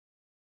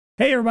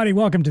Hey, everybody.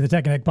 Welcome to the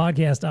TEC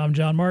Podcast. I'm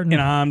John Martin.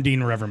 And I'm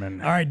Dean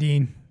Reverman. All right,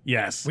 Dean.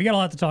 Yes. We got a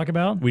lot to talk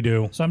about. We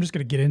do. So I'm just going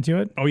to get into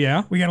it. Oh,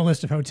 yeah? We got a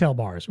list of hotel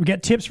bars. We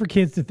got tips for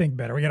kids to think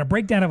better. We got a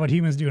breakdown of what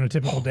humans do in a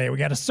typical day. We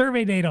got a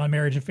survey data on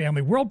marriage and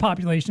family, world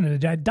population in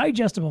a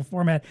digestible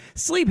format,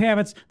 sleep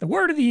habits, the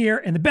word of the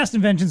year, and the best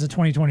inventions of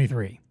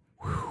 2023.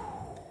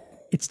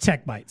 It's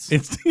TEC Bytes.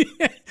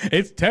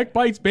 It's TEC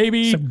Bytes,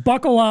 baby. So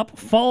buckle up,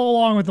 follow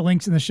along with the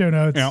links in the show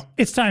notes. Yeah.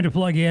 It's time to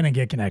plug in and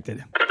get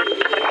connected.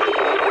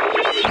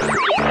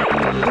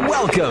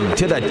 Welcome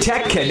to the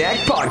Tech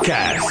Connect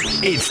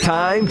Podcast. It's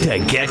time to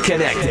get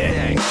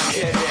connected.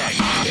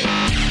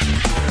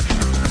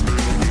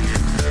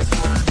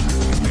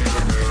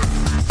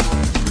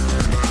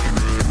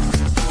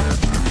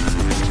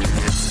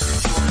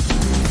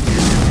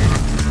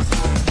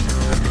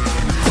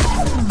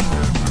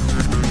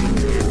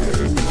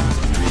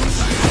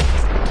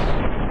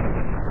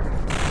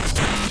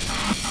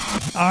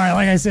 All right,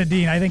 like I said,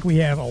 Dean, I think we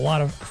have a lot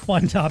of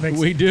fun topics.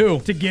 We do.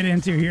 To get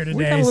into here today.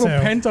 We got a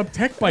little pent-up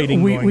tech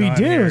biting going on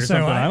do. here or So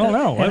something. I don't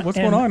know. What's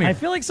going on here? I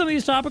feel like some of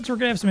these topics we're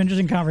going to have some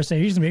interesting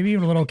conversations, maybe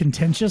even a little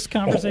contentious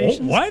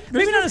conversations. What?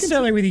 Maybe not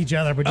necessarily with each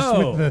other, but just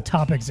with the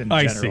topics in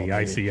general.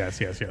 I see.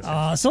 Yes.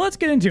 So let's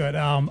get into it.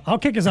 I'll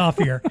kick us off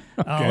here.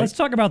 Okay. Let's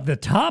talk about the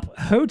top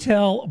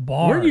hotel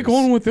bars. Where are you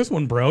going with this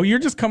one, bro? You're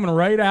just coming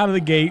right out of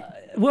the gate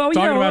talking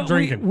about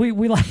drinking.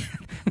 We like...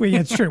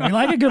 It's true. We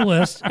like a good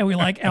list, and we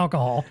like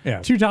alcohol.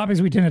 Yeah. Two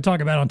topics we tend to talk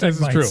about on TEC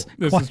Bytes.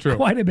 This is true.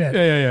 Quite a bit.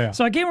 Yeah.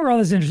 So I came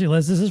across this interesting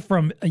list. This is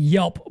from a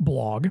Yelp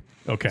blog.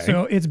 Okay.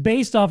 So it's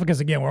based off,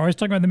 because again, we're always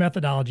talking about the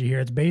methodology here.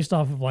 It's based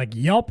off of like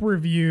Yelp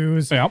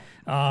reviews. Yep.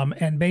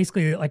 And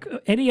basically like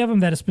any of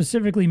them that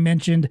specifically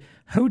mentioned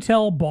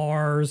hotel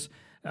bars,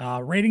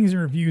 ratings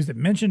and reviews that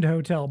mentioned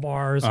hotel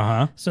bars.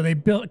 So they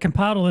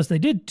compiled a list. They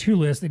did two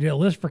lists. They did a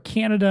list for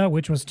Canada,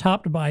 which was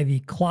topped by the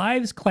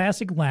Clive's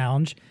Classic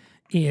Lounge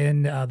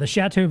in the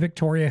Chateau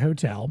Victoria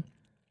Hotel.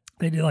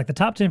 They did like the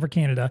top 10 for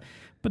Canada,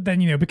 but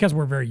then, because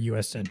we're very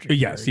U.S. centric.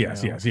 Yes.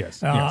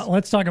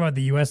 Let's talk about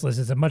the U.S. list.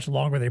 It's a much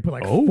longer. They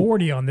put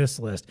 40 on this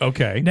list.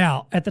 Okay.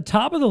 Now, at the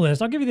top of the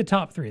list, I'll give you the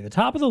top three. The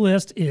top of the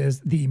list is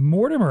the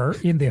Mortimer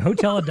in the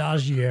Hotel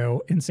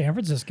Adagio in San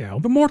Francisco.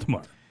 The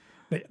Mortimer.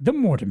 The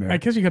Mortimer. I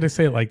guess you got to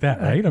say it like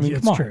that, right? I mean, it's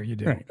come on. True, you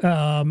do.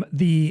 Right.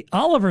 The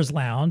Oliver's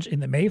Lounge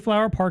in the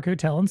Mayflower Park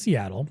Hotel in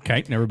Seattle.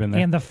 Okay, never been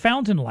there. And the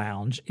Fountain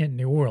Lounge in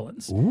New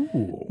Orleans.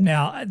 Ooh.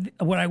 Now,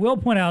 what I will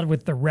point out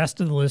with the rest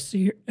of the list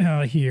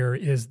here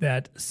is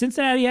that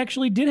Cincinnati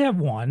actually did have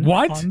one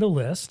on the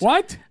list.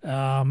 What?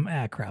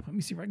 Crap. Let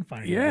me see if I can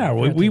find it. Yeah,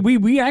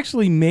 we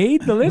actually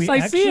made the list.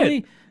 I see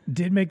it.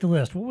 Did make the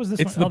list. What was this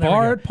It's one? the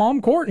bar at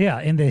Palm Court.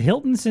 Yeah, in the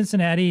Hilton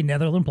Cincinnati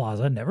Netherland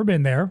Plaza. Never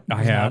been there.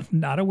 I have.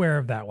 Not aware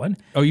of that one.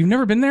 Oh, you've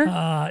never been there?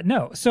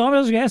 No. So I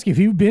was going to ask you, have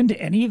you been to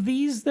any of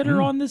these that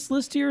are on this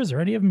list here? Is there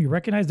any of them you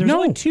recognize? There's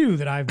only two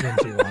that I've been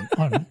to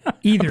on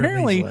either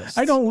Apparently, of these lists.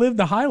 I don't live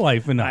the high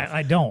life enough.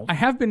 I don't. I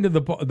have been to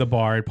the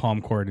bar at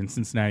Palm Court in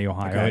Cincinnati,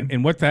 Ohio,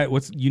 and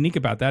what's unique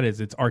about that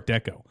is it's Art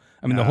Deco.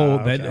 I mean, the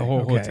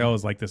whole hotel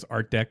is like this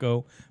Art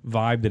Deco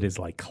vibe that is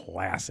like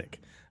classic.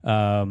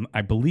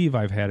 I believe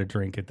I've had a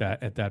drink at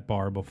that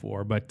bar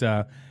before, but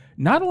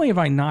not only have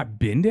I not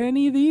been to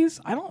any of these,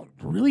 I don't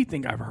really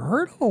think I've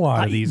heard a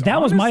lot of these.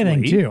 That was my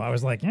thing too. I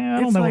was like, I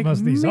don't know what most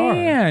of these are.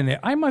 Man,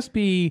 I must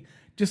be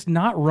just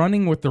not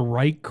running with the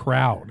right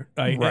crowd.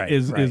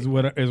 Is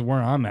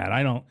where I'm at.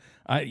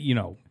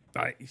 I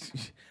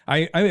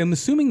am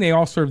assuming they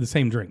all serve the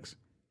same drinks.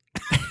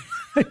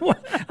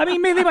 I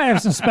mean, maybe they might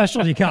have some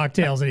specialty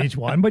cocktails in each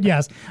one, but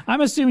yes,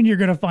 I'm assuming you're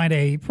going to find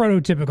a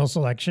prototypical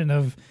selection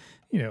of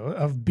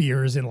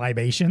beers and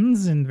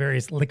libations and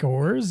various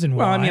liqueurs and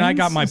wines. Well, I mean, I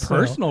got my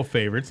personal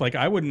favorites. Like,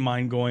 I wouldn't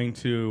mind going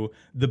to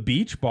the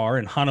beach bar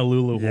in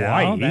Honolulu,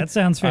 Hawaii. That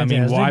sounds fantastic.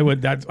 I mean, why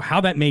would that?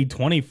 How that made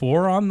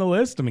 24 on the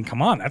list? I mean,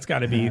 come on, that's got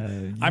to be.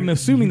 I'm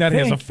assuming that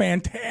has a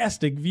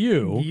fantastic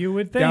view. You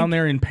would think down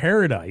there in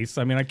paradise.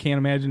 I mean, I can't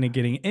imagine it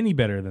getting any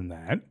better than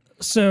that.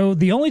 So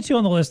the only two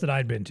on the list that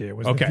I'd been to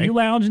was the View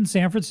Lounge in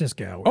San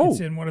Francisco. Oh. It's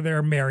in one of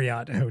their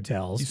Marriott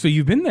hotels. So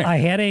you've been there. I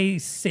had a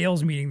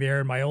sales meeting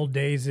there in my old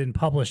days in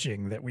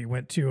publishing that we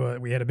went to.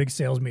 We had a big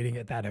sales meeting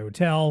at that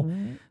hotel.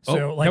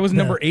 So that was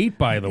number 8,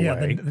 by the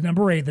way. The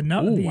number 8.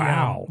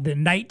 The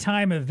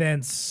nighttime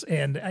events,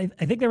 and I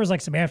think there was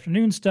like some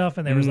afternoon stuff,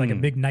 and there was like a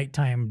big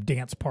nighttime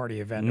dance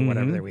party event or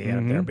whatever that we had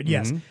up there. But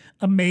yes,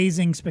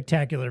 amazing,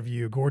 spectacular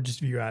view, gorgeous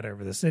view out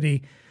over the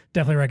city.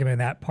 Definitely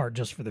recommend that part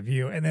just for the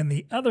view. And then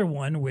the other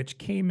one, which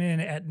came in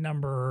at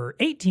number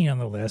 18 on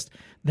the list,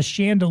 the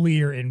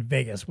Chandelier in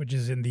Vegas, which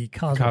is in the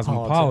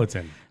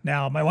Cosmopolitan.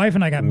 Now, my wife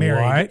and I got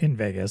married in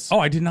Vegas. Oh,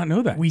 I did not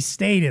know that. We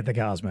stayed at the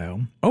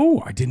Cosmo.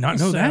 Oh, I did not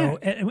know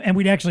that. And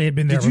we'd actually had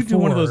been there before. Did you do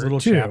one of those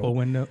little chapel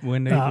weddings?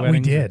 We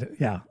did,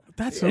 yeah.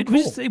 That's so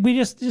cool. We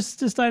just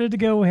decided to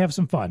go have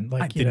some fun.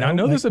 Like, I did not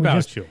know this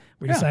about you.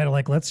 We decided,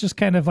 like, let's just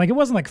kind of, like, it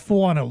wasn't like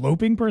full on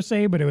eloping per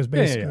se, but it was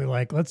basically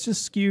like, let's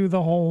just skew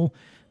the whole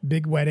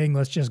big wedding.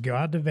 Let's just go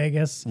out to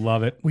Vegas.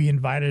 Love it. We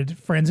invited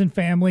friends and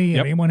family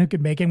and anyone who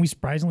could make it. And we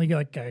surprisingly,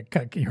 like,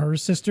 her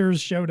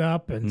sisters showed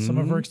up and some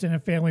of her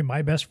extended family,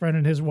 my best friend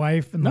and his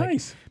wife. And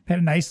nice. Had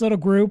a nice little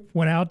group,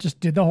 went out, just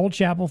did the whole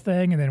chapel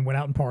thing, and then went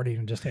out and partied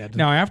and just had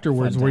Now,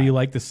 afterwards, were you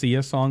like the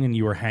Sia song and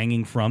you were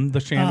hanging from the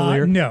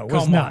chandelier? No,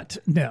 was not.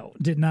 No,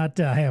 did not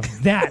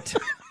have that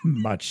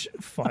much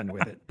fun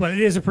with it. But it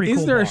is a pretty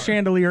cool Is there bar. a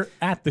chandelier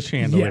at the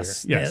chandelier?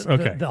 Yes. Yes.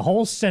 Okay. The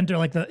whole center,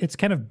 it's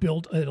kind of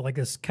built like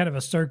this kind of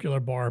a circular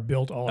bar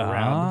built all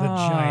around the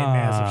giant,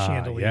 massive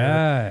chandelier.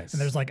 Yes.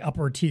 And there's like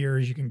upper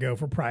tiers you can go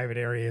for private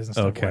areas and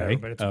stuff. Okay. Whatever,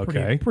 but it's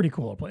a pretty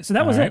cool place. So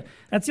that was it.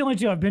 That's the only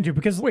two I've been to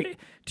because,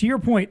 to your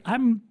point,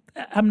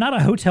 I'm not a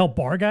hotel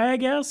bar guy, I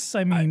guess.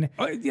 I mean,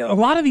 a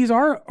lot of these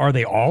are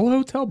they all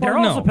hotel bars? They're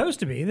all supposed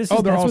to be. That's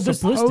all what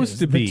this list supposed is.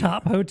 to be. The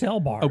top hotel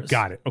bars. Oh,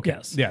 got it. Okay.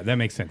 Yes. Yeah, that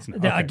makes sense. Now,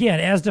 Okay. again,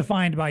 as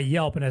defined by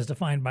Yelp and as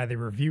defined by the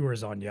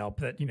reviewers on Yelp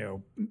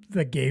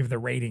that gave the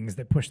ratings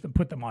that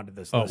put them onto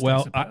this list.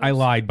 Well, I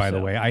lied, by the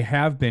way. I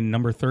have been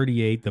number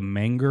 38, the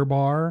Menger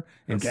Bar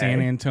in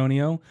San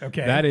Antonio.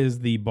 Okay. That is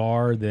the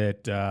bar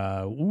that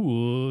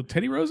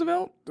Teddy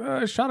Roosevelt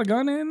shot a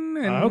gun in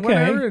and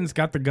whatever. And it's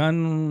got the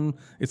gun,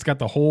 it's got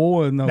the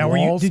hole in the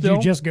wall did you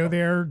just go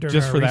there during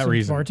just for that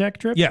reason? VARTEC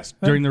trip? Yes,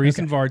 during the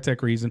recent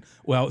VARTEC reason.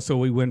 Well, so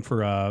we went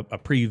for a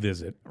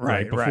pre-visit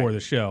before the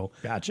show.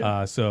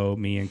 Gotcha. So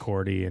me and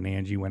Cordy and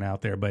Angie went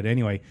out there. But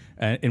anyway,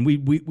 and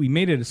we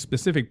made it a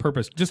specific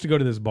purpose just to go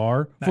to this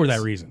bar for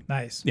that reason.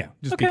 Nice. Yeah,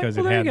 just because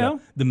it had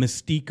the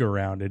mystique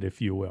around it,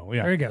 if you will.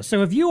 Yeah. There you go.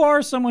 So if you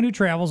are someone who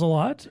travels a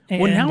lot,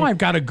 well, now I've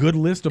got a good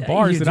list of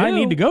bars that I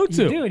need to go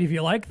to. You do. If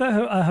you like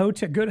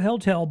the good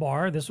hotel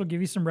bar, this will give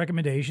you some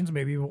recommendations.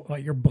 Maybe while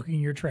you're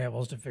booking your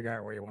travels to figure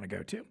out where you want to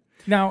go to.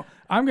 Now,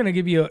 I'm going to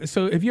give you.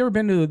 So, have you ever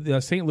been to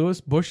the St. Louis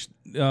Busch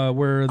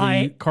where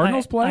the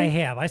Cardinals play? I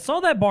have. I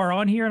saw that bar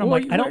on here, and I'm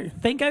I don't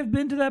think I've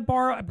been to that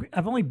bar.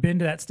 I've only been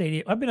to that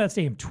stadium. I've been to that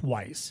stadium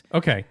twice.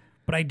 Okay.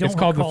 But I don't. It's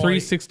called the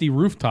 360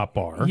 Rooftop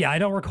Bar. Yeah, I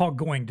don't recall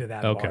going to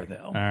that bar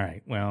though. All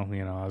right. Well,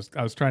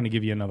 I was trying to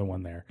give you another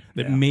one there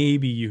that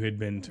maybe you had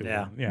been to.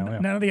 Yeah.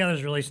 None of the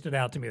others really stood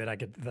out to me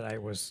that I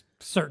was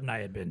certain I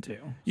had been to.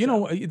 You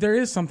know, there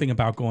is something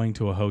about going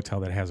to a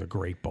hotel that has a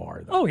great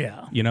bar, though. Oh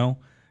yeah.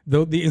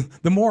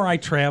 The more I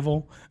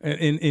travel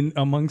in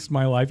amongst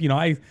my life,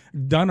 I've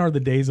done are the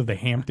days of the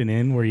Hampton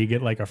Inn where you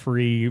get like a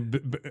free.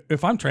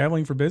 If I'm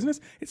traveling for business,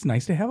 it's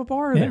nice to have a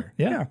bar there.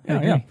 Yeah.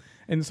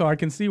 And so I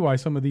can see why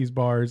some of these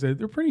bars they're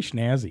pretty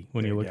snazzy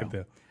when you look at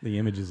the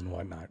images and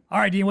whatnot. All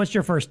right, Dean, what's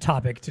your first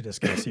topic to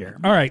discuss here?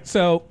 All right,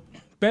 so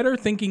better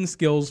thinking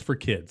skills for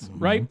kids,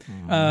 right?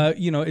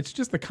 It's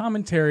just the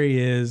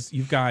commentary is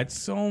you've got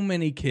so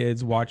many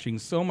kids watching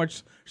so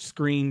much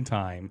screen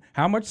time.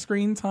 How much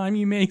screen time,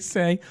 you may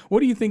say? What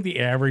do you think the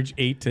average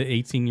 8 to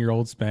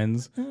 18-year-old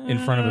spends in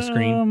front of a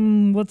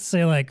screen? Let's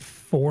say like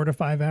 4 to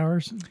 5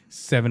 hours.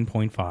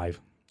 7.5.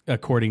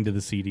 According to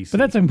the CDC. But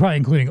that's probably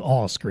including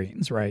all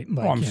screens, right?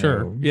 Like, I'm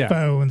sure. Yeah.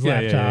 Phones,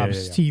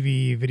 laptops,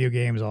 TV, video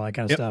games, all that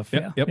kind of stuff.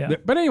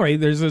 Yep. But anyway,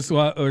 there's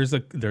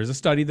a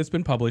study that's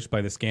been published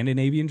by the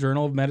Scandinavian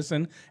Journal of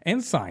Medicine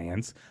and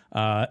Science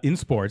in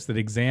sports that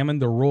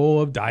examined the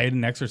role of diet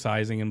and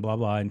exercising and blah,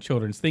 blah in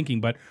children's thinking.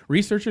 But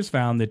researchers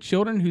found that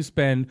children who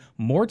spend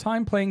more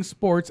time playing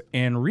sports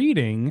and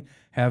reading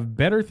have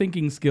better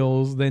thinking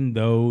skills than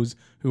those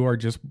who are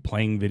just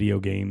playing video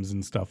games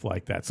and stuff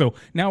like that. So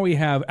now we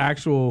have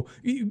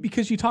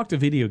because you talk to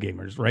video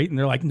gamers, right? And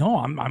they're like,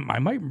 no,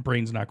 my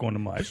brain's not going to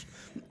mush.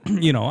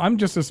 I'm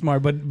just as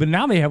smart. But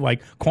now they have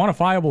like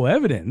quantifiable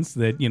evidence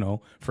that,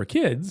 for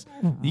kids,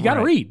 you got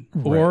to read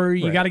or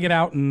you got to get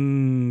out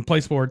and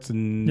play sports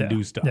and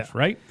do stuff,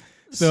 right?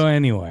 So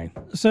anyway,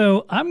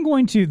 I'm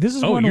going to. This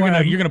is one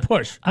where you're going to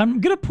push.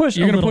 I'm going to push.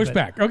 You're going to push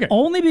back. Okay.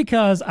 Only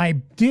because I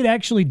did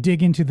actually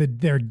dig into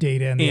their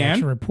data and the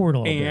actual report a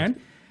little bit.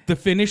 And the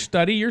Finnish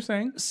study, you're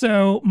saying?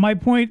 So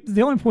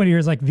the only point here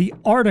is like the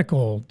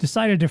article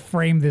decided to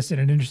frame this in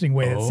an interesting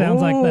way that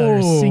sounds like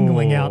they're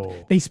singling out.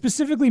 They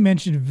specifically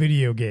mentioned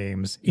video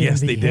games in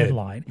the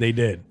headline. They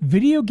did.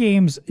 Video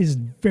games is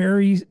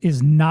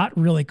not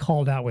really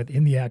called out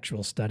within the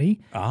actual study.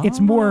 It's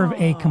more of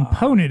a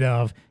component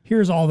of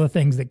here's all the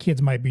things that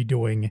kids might be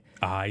doing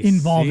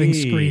involving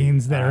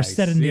screens that are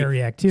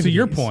sedentary activities. To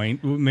your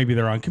point, maybe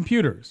they're on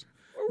computers.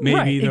 Maybe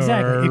right,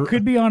 exactly. It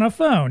could be on a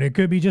phone. It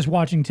could be just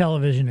watching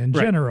television in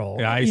general.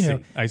 Yeah,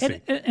 I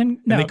see. And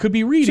they could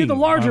be reading. To the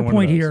larger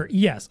point here,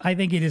 yes, I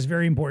think it is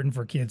very important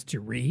for kids to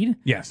read.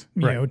 Yes,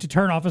 to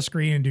turn off a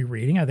screen and do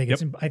reading. I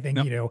think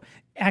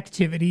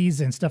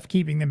activities and stuff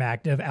keeping them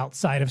active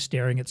outside of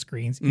staring at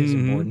screens is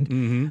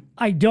important.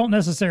 I don't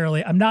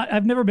necessarily.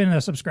 I've never been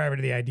a subscriber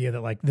to the idea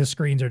that like the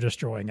screens are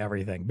destroying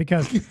everything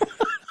because,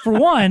 for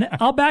one,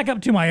 I'll back up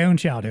to my own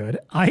childhood.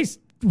 I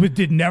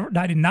did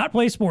not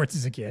play sports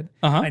as a kid.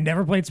 I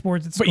never played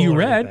sports at school. But you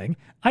read. Anything.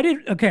 I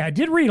did. Okay, I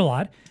did read a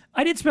lot.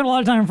 I did spend a lot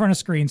of time in front of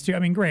screens too. I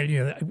mean,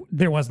 granted,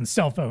 there wasn't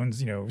cell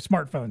phones,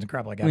 smartphones and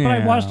crap like that. But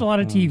I watched a lot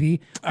of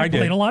TV. I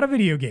played a lot of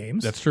video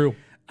games. That's true.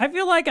 I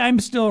feel like I'm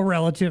still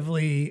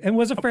relatively, and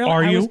was a fairly.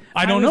 Are you?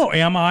 I don't know.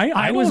 Am I?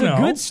 I was a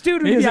good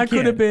student. Maybe as a I kid.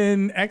 could have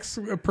been X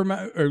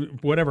or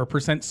whatever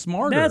 %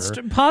 smarter. That's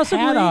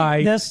possibly. Had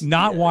I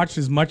not watched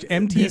as much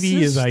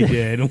MTV as I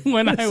did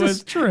when I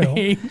was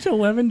age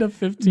 11 to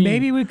 15.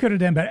 Maybe we could have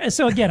done better.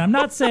 So again, I'm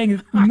not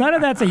saying none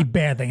of that's a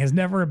bad thing. It's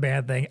never a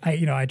bad thing.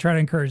 I try to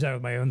encourage that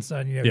with my own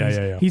son.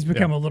 He's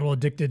become a little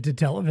addicted to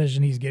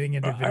television. He's getting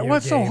into video games.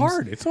 It's so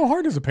hard. It's so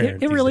hard as a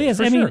parent. It really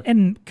is. I mean,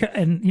 sure.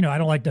 and I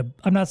don't like to.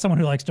 I'm not someone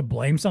who likes to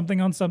blame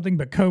something on something,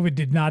 but COVID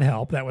did not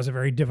help. That was a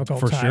very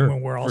difficult time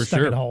when we're all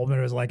stuck at home, and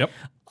it was like,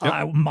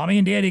 mommy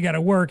and daddy got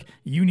to work.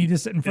 You need to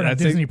sit in front of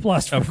Disney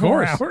Plus for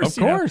 4 hours.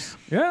 Of course,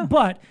 yeah.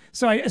 But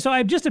so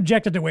I just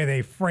objected to the way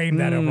they framed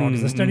that overall,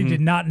 because the study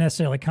did not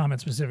necessarily comment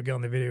specifically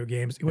on the video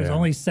games. It was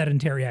only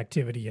sedentary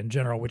activity in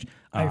general, which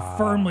I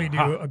firmly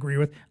do agree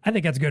with. I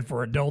think that's good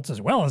for adults as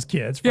well as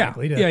kids,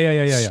 frankly,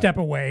 to step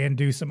away and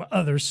do some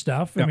other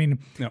stuff. I mean,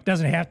 it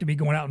doesn't have to be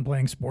going out and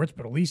playing sports,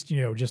 but at least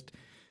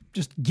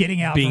just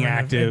getting out, being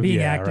active,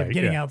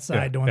 getting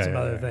outside, doing some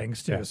other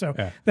things too. So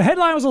the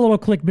headline was a little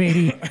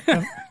clickbaity.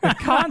 The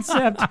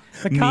concept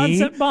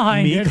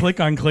behind it.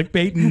 Click on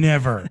clickbait,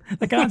 never.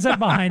 The concept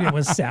behind it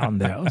was sound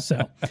though.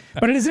 So,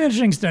 but it is an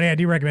interesting study. I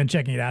do recommend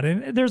checking it out.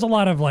 And there's a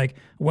lot of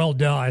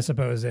duh, I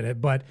suppose, in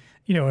it, but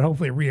it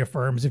hopefully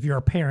reaffirms, if you're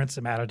a parent,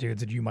 some attitudes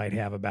that you might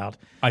have about.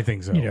 I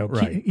think so.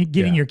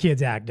 Getting your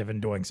kids active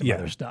and doing some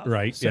other stuff.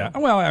 Right. So. Yeah.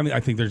 Well, I mean,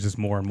 I think there's just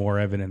more and more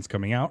evidence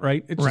coming out.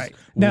 Right. It's right.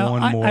 Just now,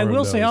 one more I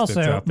will say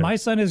also, out there. my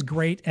son is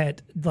great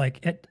at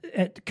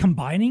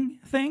combining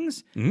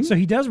things. So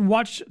he does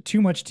watch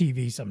too much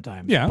TV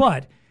sometimes. Yeah.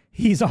 But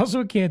he's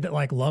also a kid that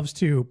loves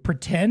to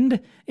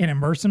pretend and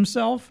immerse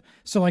himself.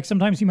 So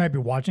sometimes he might be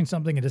watching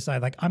something and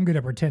decide I'm going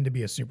to pretend to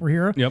be a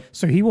superhero. Yep.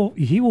 So he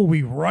will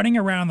be running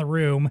around the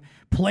room,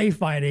 play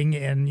fighting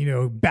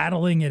and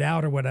battling it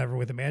out or whatever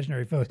with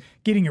imaginary foes,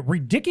 getting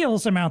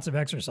ridiculous amounts of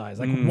exercise.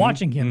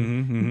 Watching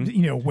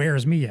him,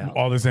 wears me out.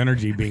 All this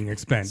energy being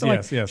expended.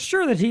 So yes.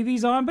 Sure, the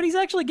TV's on, but he's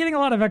actually getting a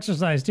lot of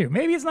exercise too.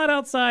 Maybe it's not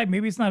outside,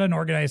 maybe it's not an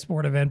organized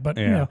sport event, but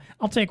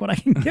I'll take what I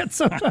can get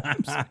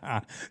sometimes.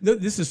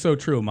 This is so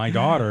true. My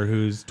daughter,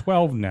 who's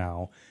 12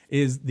 now,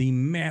 is the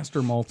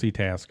master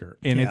multitasker.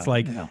 And it's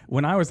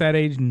when I was that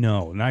age,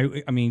 no. And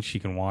I mean, she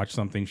can watch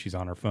something. She's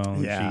on her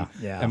phone.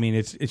 I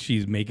mean,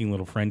 she's making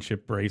little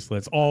friendship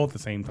bracelets all at the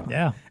same time.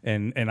 Yeah.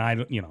 And I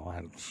don't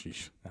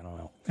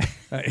know.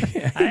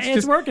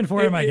 It's working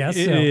for him, I guess.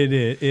 It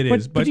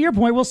is. But to your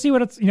point, we'll see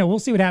what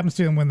happens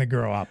to them when they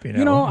grow up.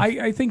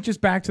 I think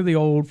just back to the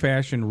old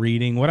fashioned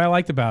reading. What I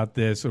liked about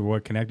this, or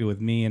what connected with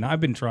me, and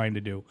I've been trying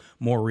to do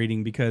more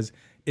reading because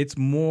it's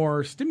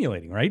more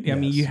stimulating, right? I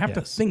mean, you have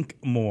to think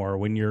more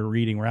when you're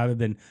reading rather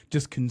than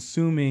just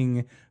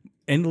consuming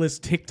endless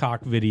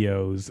TikTok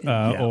videos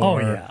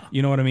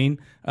you know what I mean?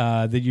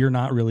 That you're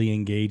not really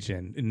engaged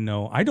in.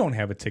 No, I don't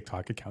have a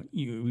TikTok account,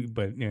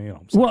 but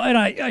Well, and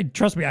I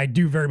trust me, I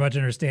do very much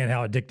understand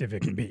how addictive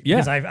it can be.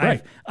 Yeah,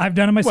 because I've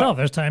done it myself. Well,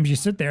 there's times you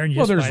sit there and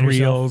you just find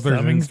reels, there's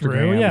thumbing Instagram,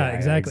 through. Yeah,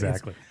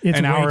 exactly. It's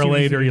an hour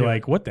later, you're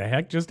like, what the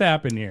heck just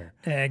happened here?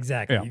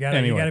 Exactly. You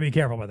gotta be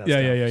careful about that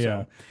stuff.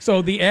 Yeah.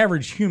 So the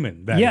average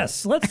human.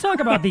 Let's talk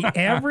about the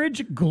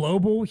average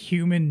global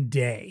human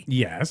day.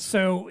 Yes.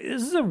 So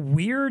this is a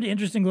weird,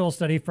 interesting little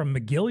study from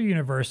McGill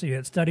University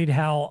that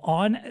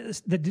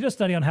did a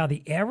study on how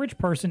the average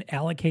person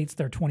allocates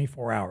their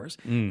 24 hours,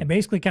 and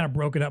basically kind of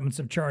broke it up in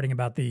some charting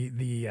about the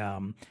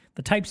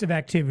types of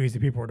activities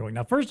that people are doing.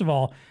 Now, first of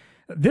all,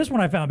 this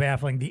one I found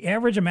baffling. The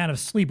average amount of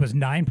sleep was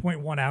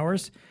 9.1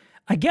 hours.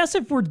 I guess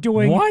if we're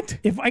doing what?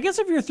 If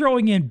you're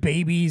throwing in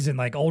babies and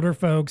older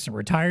folks and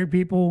retired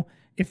people,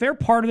 if they're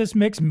part of this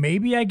mix,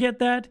 maybe I get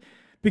that,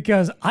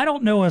 because I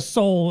don't know a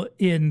soul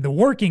in the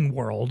working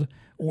world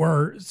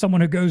or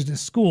someone who goes to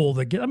school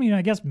that get. I mean,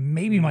 I guess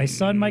maybe my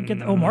son might get.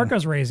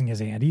 Marco's raising his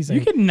hand. He's you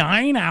get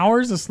 9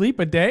 hours of sleep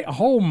a day.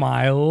 Oh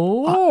my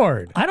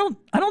Lord! I don't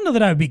know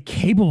that I would be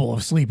capable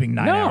of sleeping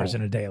 9 hours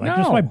in a day.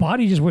 Just my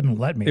body just wouldn't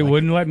let me. It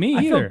wouldn't let me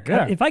either.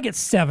 If I get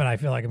 7, I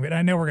feel like I'm good.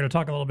 I know we're going to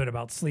talk a little bit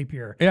about sleep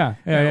here. A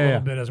little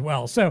bit as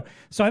well. So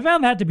I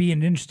found that to be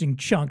an interesting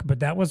chunk. But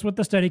that was what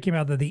the study came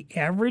out, that the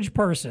average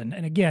person,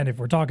 and again, if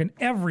we're talking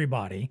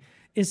everybody,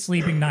 is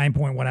sleeping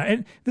 9.1 hours.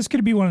 And this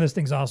could be one of those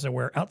things also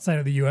where outside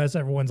of the U.S.,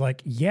 everyone's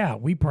like, yeah,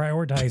 we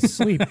prioritize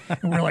sleep.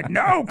 And we're like,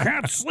 no,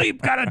 can't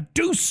sleep, gotta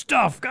do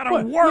stuff,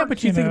 gotta work. Yeah,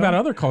 but you think about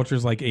other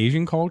cultures, like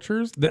Asian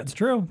cultures. That's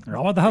true. They're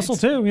all about the hustle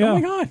too, yeah. Oh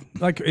my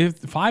God. If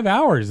 5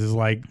 hours is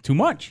too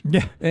much.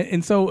 Yeah.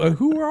 And so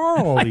who are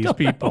all these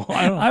people?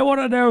 I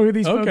want to know who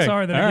these folks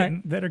are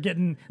that are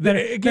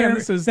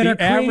this is the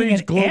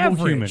average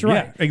global human.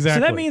 Right. Yeah,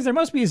 exactly. So that means there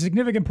must be a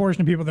significant portion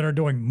of people that are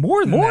doing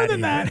more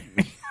than that.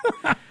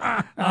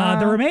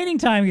 The remaining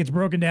time gets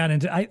broken down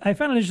into, I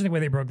found an interesting way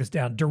they broke this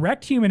down.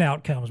 Direct human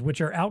outcomes, which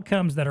are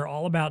outcomes that are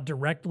all about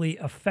directly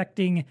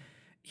affecting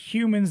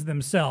humans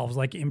themselves,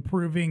 like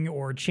improving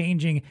or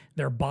changing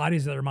their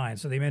bodies or their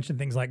minds. So they mentioned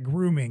things like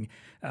grooming,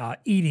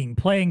 eating,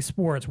 playing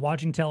sports,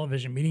 watching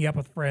television, meeting up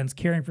with friends,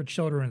 caring for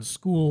children in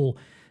school,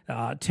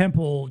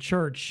 temple,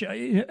 church,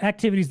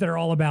 activities that are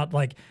all about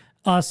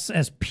us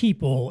as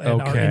people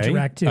and our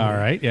interactivity. All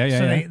right. Yeah.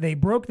 So they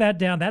broke that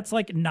down. That's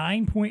like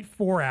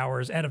 9.4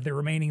 hours out of the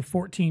remaining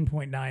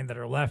 14.9 that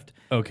are left.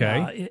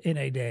 In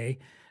a day,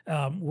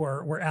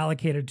 were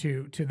allocated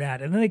to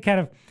that, and then they kind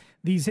of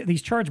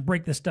these charts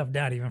break this stuff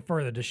down even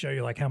further to show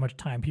you like how much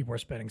time people are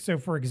spending. So,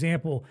 for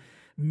example,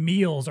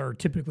 meals are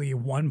typically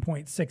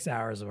 1.6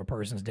 hours of a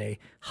person's day.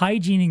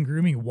 Hygiene and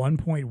grooming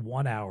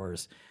 1.1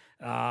 hours.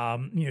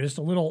 Just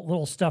a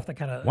little stuff that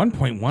kind of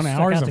 1.1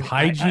 hours of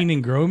hygiene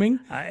and grooming.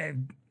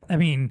 I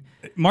mean,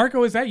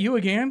 Marco, is that you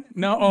again?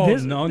 No. Oh,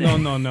 no.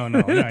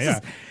 Yeah.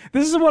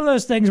 This is one of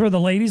those things where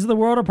the ladies of the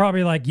world are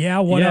probably like, yeah,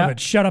 what of it?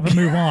 Shut up and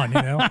move on,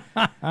 you know?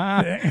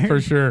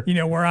 For sure.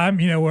 Where I'm,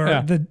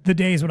 the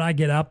days when I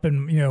get up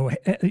and,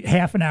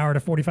 half an hour to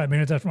 45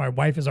 minutes after my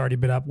wife has already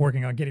been up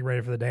working on getting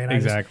ready for the day. And I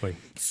just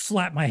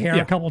slap my hair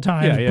a couple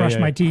times, brush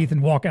my teeth,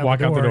 and walk out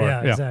the door.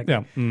 Yeah, exactly.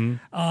 Yeah.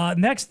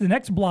 Mm-hmm. The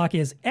next block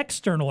is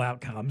external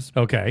outcomes.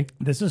 Okay.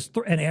 This is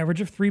an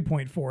average of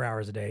 3.4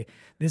 hours a day.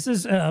 This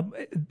is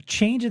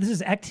This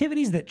is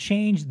activities that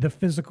change the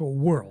physical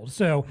world.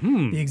 So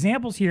the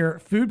examples here: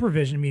 food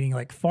provision, meaning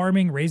like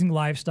farming, raising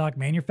livestock,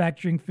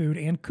 manufacturing food,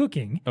 and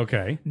cooking.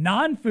 Okay.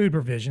 Non-food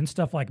provision,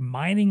 stuff like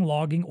mining,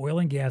 logging, oil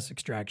and gas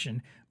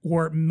extraction,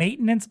 or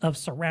maintenance of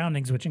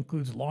surroundings, which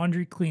includes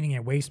laundry, cleaning,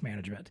 and waste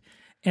management.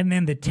 And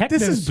then the technosphere.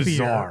 This is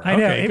bizarre. I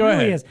know, it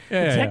really is. The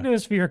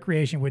technosphere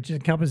creation, which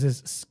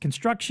encompasses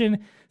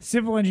construction,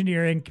 civil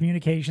engineering,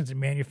 communications, and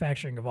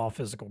manufacturing of all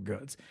physical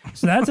goods.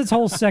 So that's its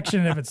whole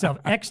section of itself,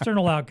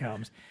 external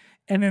outcomes.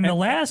 And then the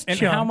last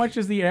chunk. And how much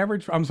is the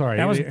average? I'm sorry.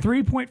 That was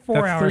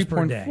 3.4 hours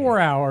per day.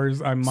 3.4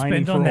 hours I'm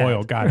mining for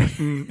oil. Got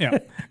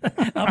it.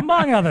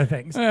 Among other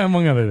things.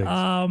 Among other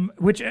things.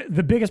 Which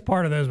the biggest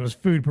part of those was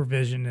food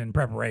provision and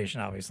preparation,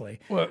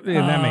 obviously. Well,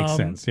 that makes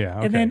sense. Yeah.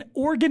 Okay. And then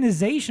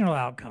organizational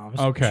outcomes.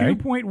 Okay.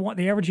 2.1.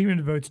 The average human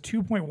devotes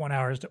 2.1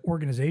 hours to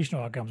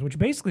organizational outcomes, which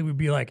basically would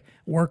be like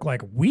work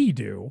like we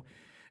do,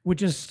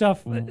 which is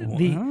stuff,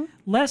 the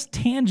less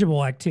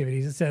tangible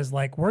activities. It says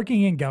like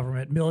working in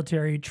government,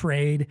 military,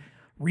 trade,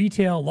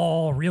 retail,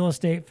 law, real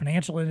estate,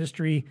 financial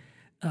industry,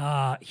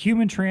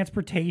 human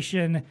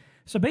transportation.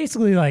 So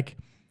basically like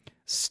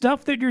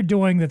stuff that you're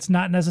doing that's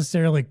not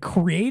necessarily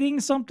creating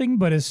something,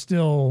 but is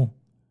still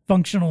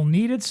functional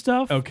needed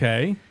stuff.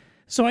 Okay.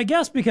 So I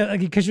guess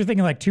because you're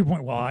thinking like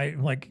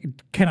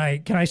can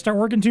I start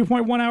working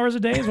 2.1 hours a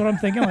day is what I'm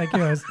thinking. Like,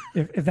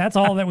 if that's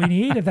all that we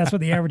need, if that's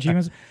what the average human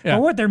is. Yeah.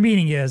 But what they're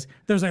meaning is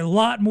there's a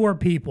lot more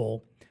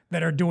people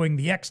that are doing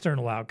the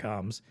external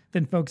outcomes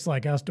than folks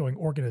like us doing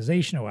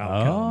organizational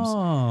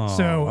outcomes.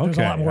 So there's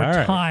a lot more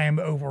time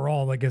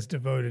overall that gets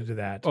devoted to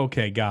that.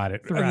 Okay, got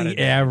it. The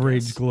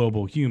average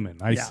global human.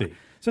 I see.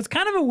 So it's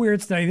kind of a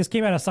weird study. This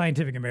came out of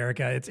Scientific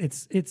America.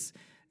 It's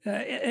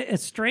a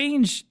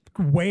strange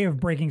way of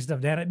breaking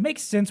stuff down. It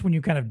makes sense when you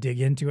kind of dig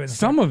into it.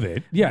 Some of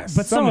it, yes.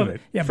 But some of it,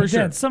 for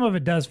sure. Then some of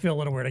it does feel a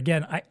little weird.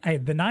 Again,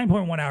 the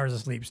 9.1 hours of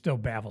sleep still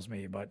baffles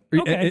me, but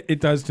okay. It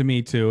does to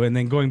me too. And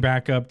then going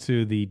back up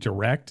to the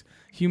direct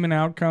human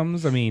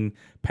outcomes, I mean,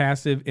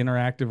 passive,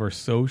 interactive, or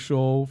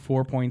social,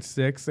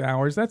 4.6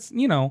 hours. That's,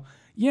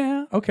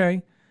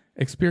 okay.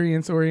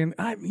 Experience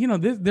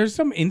oriented. There's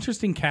some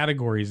interesting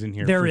categories in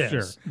here. There for is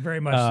sure. Very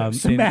much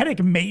so.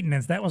 Somatic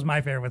maintenance. That was my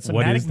favorite.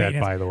 Somatic what is that,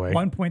 maintenance, by the way?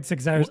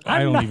 1.6 hours.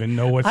 I don't even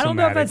know what. I don't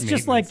know if that's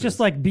just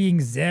like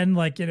being Zen.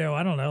 Like I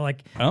don't know.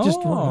 Like just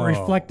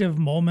reflective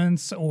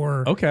moments,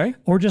 or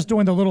just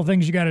doing the little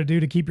things you got to do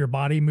to keep your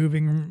body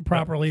moving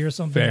properly or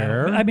something.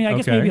 Fair. I mean, I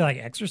guess maybe like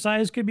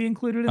exercise could be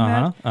included in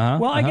that.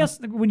 I guess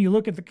when you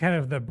look at the kind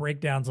of the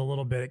breakdowns a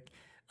little bit.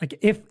 Like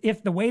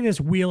if the way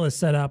this wheel is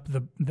set up,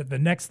 the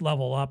next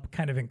level up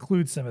kind of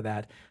includes some of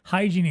that.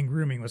 Hygiene and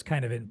grooming was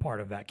kind of in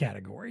part of that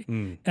category,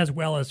 as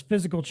well as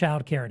physical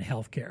childcare and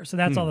healthcare. So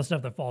that's all the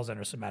stuff that falls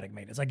under somatic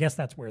maintenance. I guess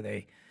that's where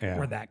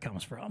where that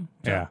comes from.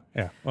 So,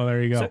 yeah. Well,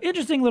 there you go. So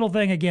interesting little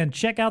thing. Again,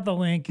 check out the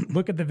link.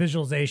 Look at the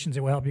visualizations.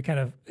 It will help you kind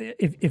of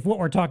if what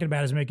we're talking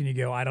about is making you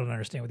go, I don't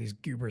understand what these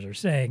goobers are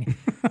saying.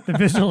 The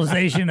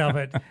visualization of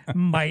it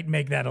might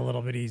make that a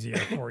little bit easier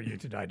for you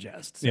to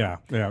digest. So. Yeah.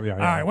 All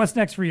right, what's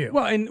next for you?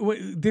 Well, and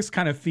this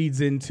kind of feeds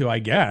into, I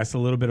guess, a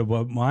little bit of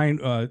what my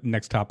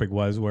next topic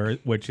was,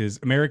 which is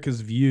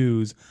America's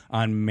views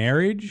on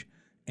marriage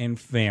and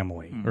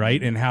family,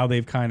 right? And how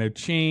they've kind of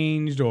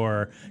changed,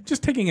 or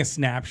just taking a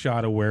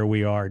snapshot of where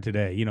we are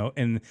today,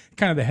 and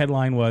kind of the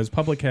headline was,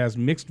 public has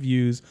mixed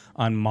views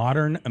on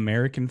modern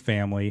American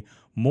family.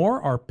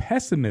 More are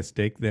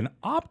pessimistic than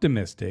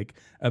optimistic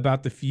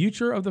about the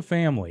future of the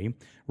family.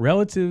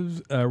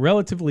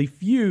 Relatively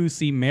few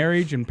see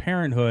marriage and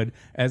parenthood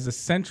as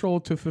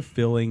essential to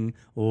fulfilling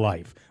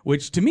life,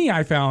 which to me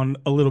I found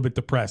a little bit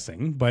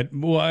depressing. But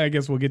I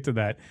guess we'll get to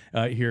that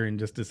here in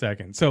just a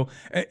second. So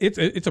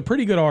it's a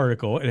pretty good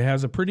article. It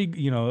has a pretty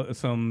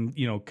some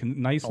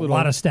nice little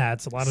lot of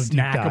stats, a lot of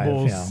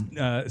snackable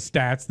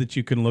stats that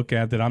you can look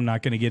at that I'm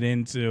not going to get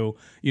into.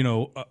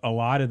 A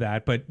lot of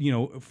that, but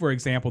for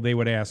example, they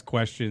would ask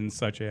questions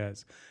such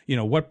as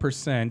what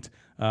percent.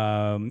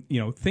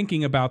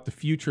 Thinking about the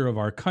future of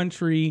our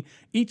country,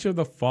 each of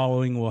the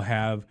following will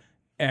have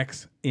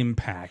X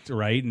impact,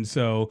 right? And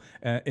so,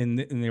 and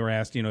they were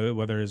asked,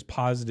 whether it's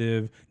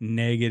positive,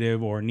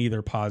 negative, or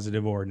neither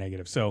positive or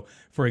negative. So,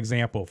 for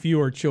example,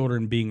 fewer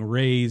children being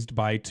raised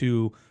by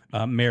two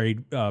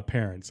married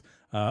parents.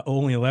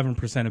 Only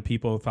 11% of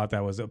people thought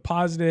that was a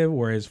positive,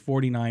 whereas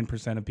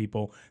 49% of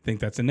people think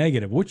that's a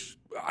negative, which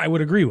I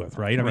would agree with,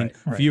 right? I mean,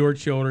 fewer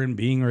children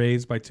being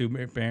raised by two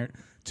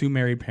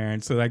married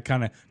parents. So that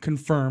kind of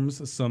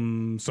confirms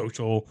some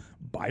social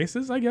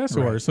biases, I guess,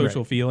 or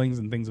social feelings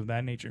and things of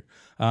that nature.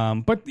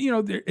 But,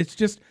 it's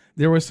just,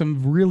 there was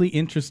some really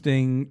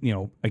interesting,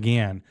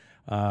 again,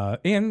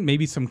 and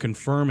maybe some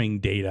confirming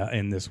data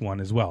in this one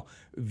as well.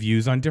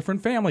 Views on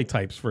different family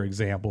types, for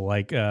example,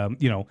 like,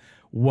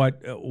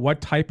 what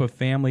type of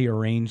family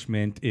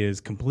arrangement is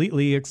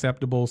completely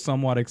acceptable,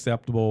 somewhat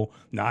acceptable,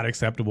 not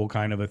acceptable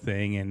kind of a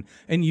thing.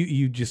 And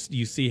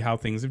you see how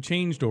things have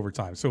changed over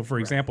time. So for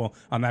example,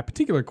 on that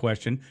particular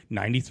question,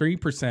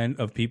 93%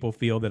 of people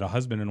feel that a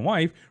husband and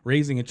wife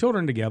raising a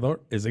children together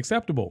is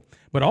acceptable.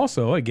 But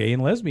also a gay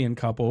and lesbian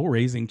couple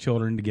raising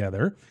children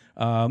together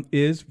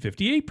is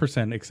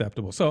 58%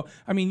 acceptable. So,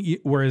 I mean,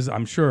 whereas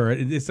I'm sure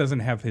this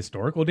doesn't have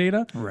historical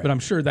data, but I'm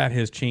sure that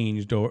has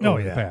changed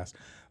over the past.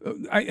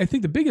 I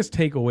think the biggest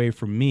takeaway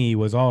for me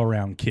was all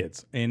around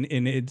kids, and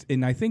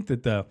I think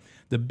that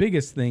the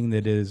biggest thing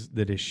that is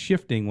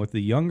shifting with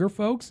the younger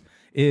folks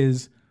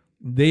is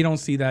they don't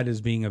see that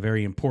as being a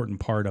very important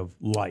part of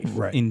life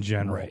in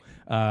general.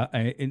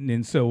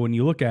 And so when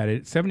you look at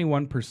it,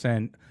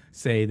 71%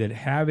 say that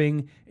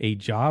having a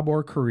job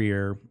or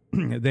career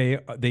they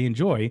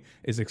enjoy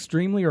is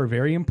extremely or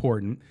very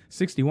important.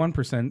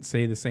 61%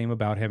 say the same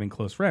about having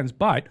close friends,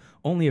 but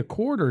only a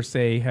quarter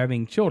say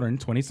having children,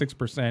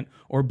 26%,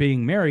 or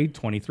being married,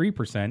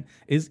 23%,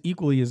 is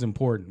equally as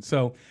important.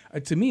 So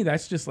to me,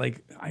 that's just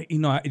like,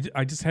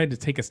 I just had to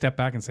take a step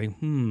back and say,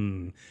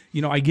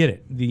 I get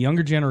it. The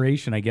younger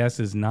generation, I guess,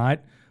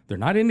 they're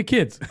not into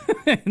kids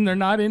and they're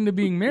not into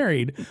being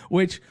married,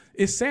 which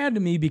is sad to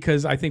me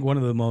because I think one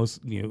of the most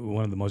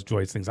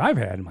joyous things I've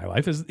had in my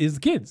life is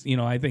kids.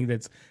 I think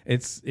that's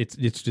it's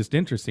just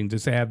interesting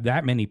to have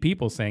that many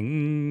people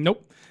saying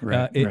nope.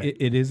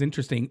 It is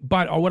interesting.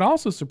 But what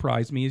also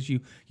surprised me is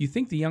you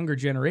think the younger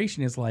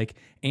generation is like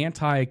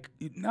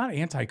not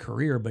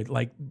anti-career, but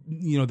like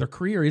their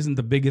career isn't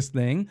the biggest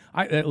thing.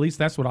 At least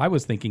that's what I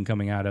was thinking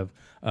coming out of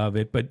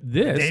it. But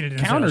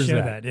this counters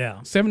that.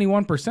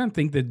 71%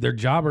 think that their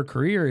job or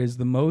career is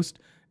the most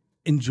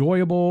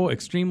enjoyable,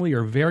 extremely,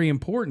 or very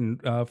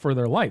important for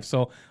their life.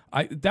 So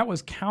that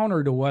was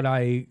counter to what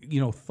I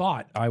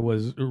thought I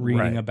was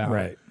reading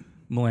about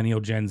millennial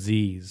Gen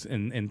Zs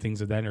and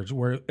things of that nature,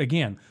 where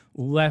again,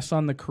 less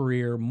on the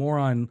career, more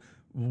on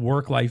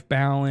work-life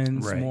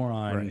balance, more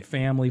on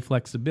family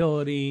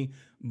flexibility.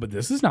 But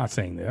this is not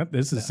saying that.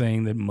 This is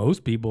saying that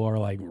most people are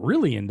like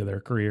really into their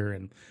career.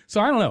 And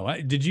so I don't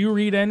know. Did you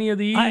read any of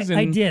these?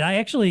 I did.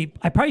 I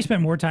probably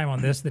spent more time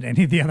on this than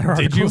any of the other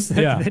articles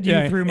that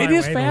you threw my way. It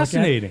is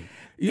fascinating.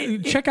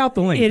 Check out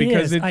the link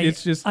because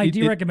it's just. I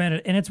do recommend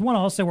it. And it's one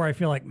also where I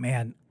feel like,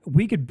 man,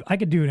 I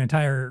could do an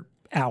entire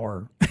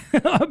hour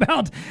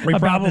about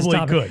this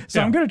topic. So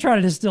I'm going to try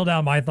to distill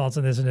down my thoughts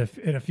on this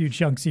in a few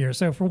chunks here.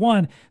 So for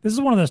one, this is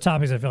one of those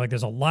topics I feel like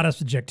there's a lot of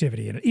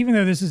subjectivity in it, even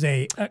though this is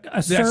a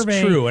survey. That's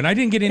true, and I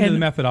didn't get into the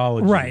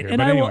methodology. Right, here,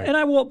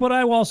 I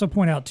will also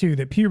point out too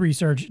that Pew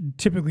Research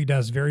typically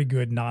does very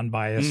good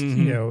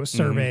non-biased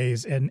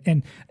surveys,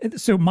 and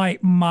so my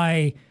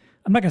I'm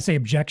not going to say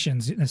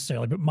objections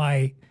necessarily, but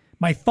my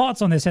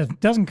thoughts on this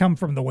doesn't come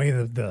from the way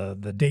that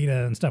the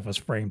data and stuff was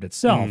framed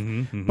itself,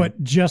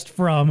 but just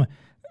from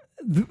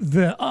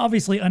the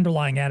obviously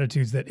underlying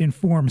attitudes that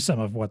inform some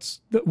of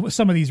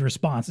these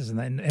responses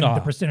and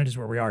the percentages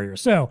where we are here.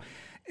 So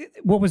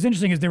what was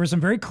interesting is there were some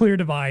very clear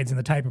divides in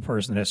the type of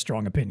person that has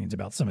strong opinions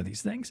about some of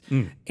these things.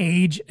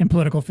 Age and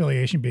political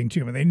affiliation being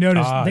two. And they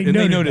noted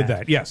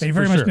that. Yes, they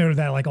very much noted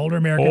that. Like older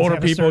Americans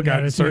have people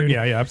a certain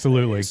attitude.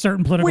 Absolutely.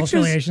 Certain political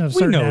affiliation of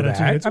certain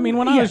attitudes. I mean,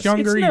 when I was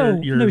younger,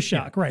 you're no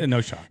shock, right?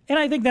 No shock. And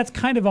I think that's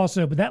kind of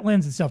also, but that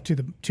lends itself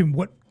to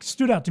what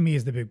stood out to me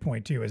as the big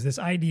point too, is this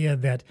idea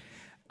that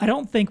I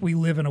don't think we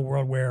live in a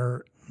world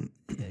where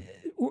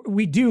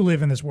we do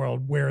live in this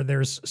world where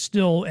there's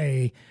still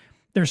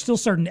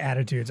certain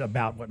attitudes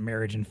about what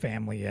marriage and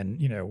family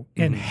and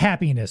and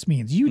happiness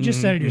means. You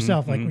just said it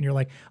yourself, like when you're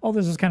like, oh,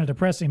 this is kind of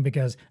depressing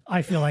because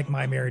I feel like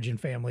my marriage and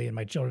family and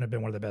my children have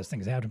been one of the best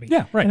things that happened to me.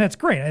 Yeah, right. And that's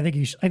great. I think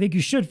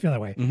you should feel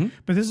that way.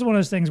 But this is one of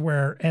those things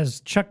where,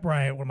 as Chuck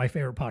Bryant, one of my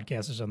favorite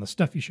podcasters on the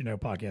Stuff You Should Know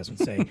podcast, would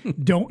say,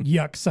 don't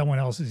yuck someone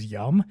else's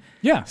yum.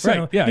 Yeah, so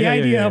right. Yeah, the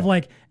idea of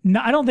like,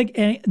 I don't think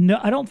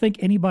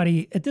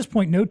anybody at this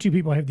point, no two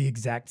people have the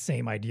exact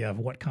same idea of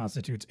what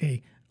constitutes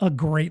a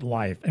great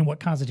life and what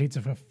constitutes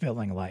a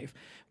fulfilling life,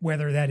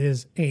 whether that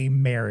is a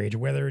marriage,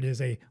 whether it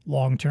is a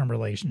long-term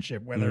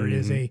relationship, whether it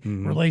is a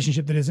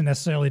relationship that isn't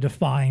necessarily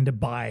defined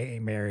by a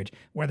marriage,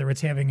 whether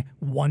it's having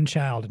one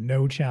child,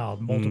 no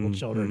child, multiple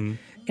children.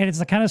 And it's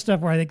the kind of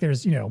stuff where I think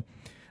there's,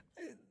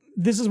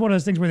 this is one of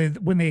those things where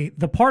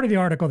the part of the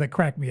article that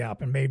cracked me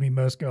up and made me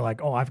most go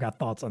like, oh, I've got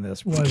thoughts on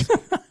this was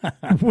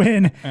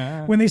when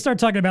they start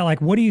talking about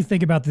like, what do you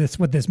think about this,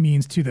 what this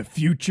means to the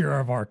future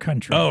of our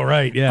country? Oh,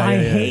 right. Yeah. I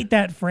hate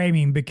that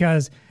framing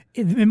because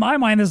in my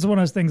mind, this is one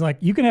of those things like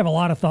you can have a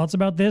lot of thoughts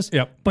about this,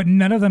 but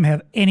none of them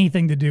have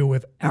anything to do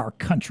with our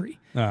country.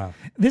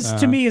 This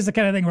to me is the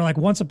kind of thing where like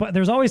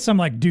there's always some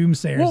like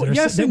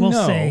doomsayers that will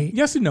say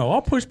yes and no.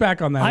 I'll push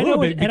back on that a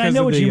little bit. And I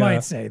know what you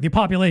might say, the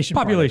population.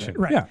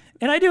 Right. Yeah.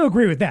 And I do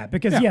agree with that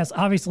because yes,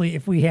 obviously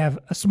if we have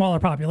a smaller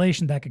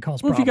population that could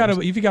cause problems.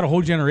 If you got a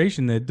whole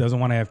generation that doesn't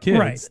want to have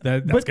kids,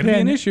 that's going to be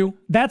an issue.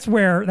 That's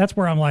where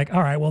I'm like,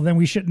 all right, well then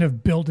we shouldn't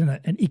have built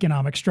an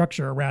economic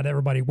structure around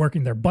everybody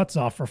working their butts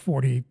off for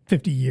 40,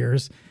 50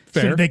 years.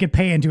 Fair. So that they could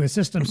pay into a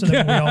system so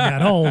that when we all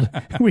got old,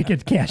 we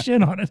could cash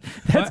in on it.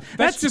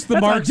 That's just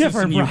the Marxist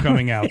in you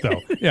coming out, though.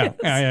 Yeah.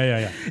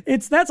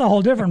 That's a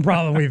whole different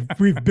problem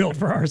we've built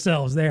for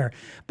ourselves there.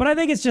 But I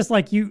think it's just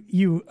like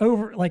you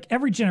over like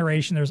every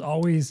generation. There's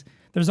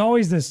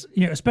always this,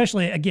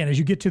 especially again as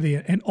you get to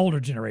an older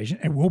generation,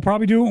 and we'll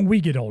probably do it when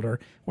we get older,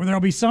 where there'll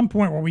be some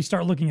point where we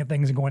start looking at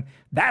things and going,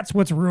 "That's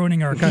what's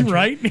ruining our country."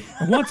 Right?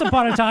 Once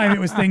upon a time, it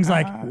was things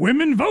like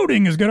women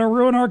voting is going to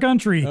ruin our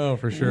country. Oh,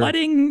 for sure.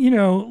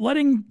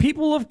 Letting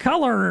people of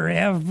color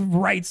have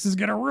rights is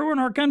going to ruin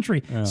our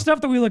country. Yeah. Stuff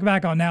that we look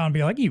back on now and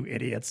be like, "You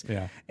idiots."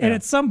 Yeah. And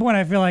at some point,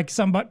 I feel like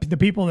the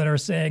people that are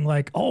saying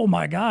like, "Oh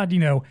my God,"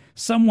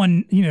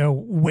 someone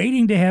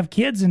waiting to have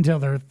kids until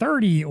they're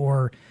 30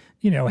 or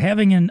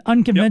having an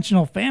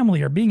unconventional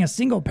family or being a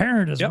single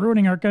parent is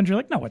ruining our country.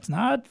 Like, no, it's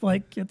not.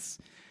 Like, it's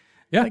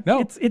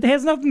it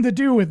has nothing to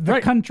do with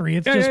the country.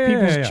 It's just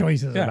people's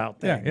choices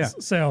about things. Yeah.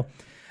 So,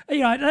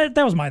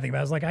 that was my thing about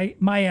it. It's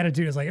like my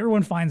attitude is like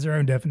everyone finds their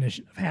own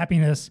definition of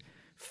happiness.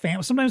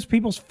 Sometimes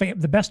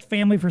the best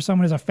family for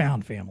someone is a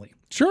found family.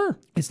 Sure.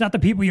 It's not the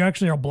people you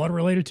actually are blood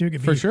related to. It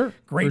could be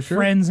great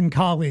friends and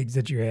colleagues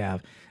that you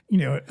have.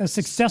 A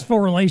successful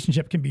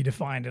relationship can be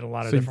defined in a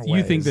lot of different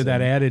ways. You think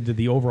that added to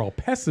the overall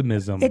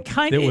pessimism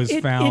that was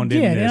found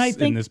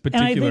in this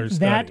particular study?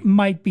 That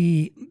might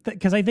be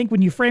because I think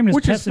when you frame it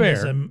as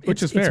pessimism,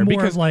 which is fair,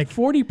 because like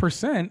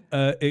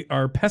 40%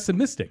 are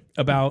pessimistic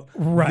about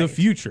the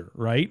future,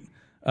 right?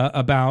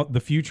 About the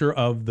future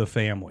of the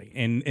family,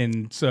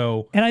 and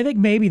so I think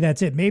maybe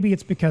that's it. Maybe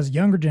it's because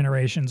younger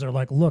generations are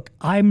like, look,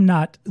 I'm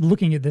not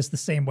looking at this the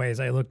same way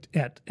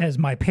as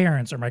my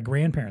parents or my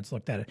grandparents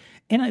looked at it.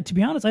 And to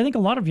be honest, I think a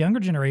lot of younger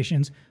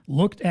generations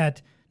looked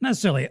at not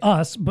necessarily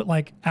us, but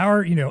like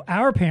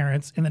our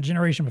parents and the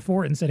generation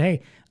before it and said,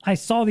 hey, I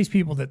saw these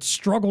people that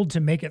struggled to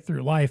make it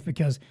through life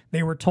because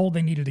they were told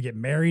they needed to get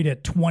married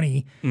at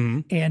 20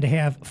 and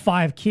have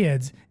 5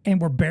 kids and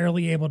were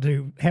barely able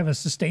to have a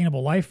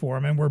sustainable life for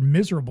them and were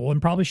miserable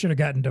and probably should have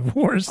gotten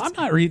divorced.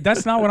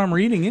 That's not what I'm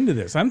reading into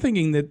this. I'm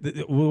thinking that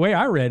the way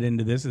I read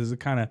into this is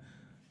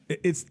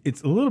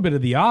it's a little bit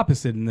of the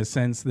opposite in the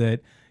sense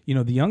that,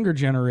 the younger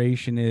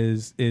generation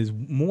is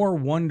more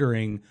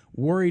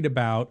worried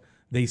about.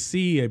 They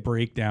see a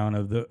breakdown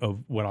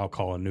of what I'll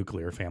call a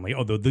nuclear family.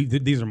 Although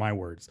these are my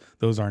words;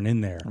 those aren't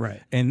in there.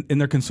 Right. And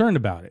they're concerned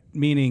about it.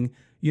 Meaning,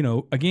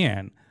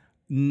 again,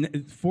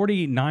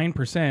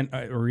 49%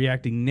 are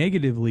reacting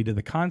negatively to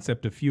the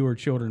concept of fewer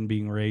children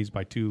being raised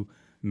by 2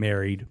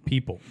 married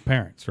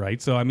parents. Right.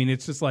 So I mean,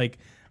 it's just like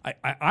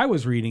I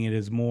was reading it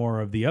as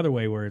more of the other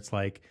way, where it's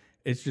like.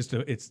 It's just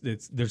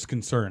there's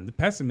concern. The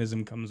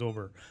pessimism comes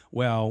over.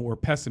 Well, we're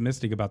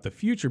pessimistic about the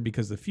future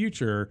because the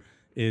future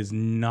is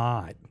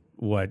not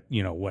what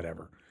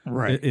whatever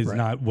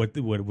not what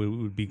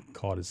would be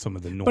called as some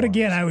of the norms. But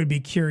again, I would be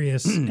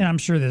curious, and I'm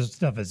sure this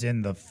stuff is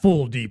in the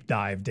full deep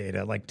dive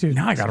data. Like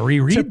now I got to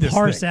reread this.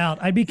 Parse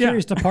out. I'd be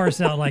curious to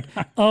parse out like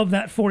of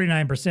that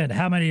 49%,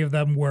 how many of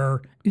them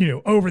were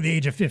over the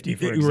age of 50,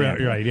 for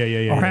example, right?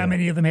 Yeah. Or how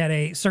many of them had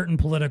a certain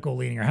political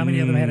leaning, or how many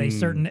of them had a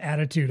certain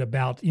attitude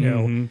about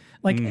how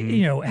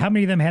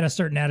many of them had a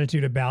certain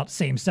attitude about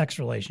same-sex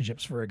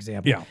relationships, for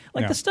example.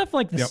 The stuff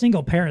like the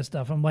single parent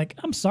stuff. I'm like,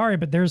 I'm sorry,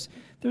 but there's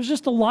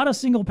just a lot of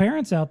single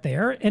parents out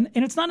there, and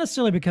it's not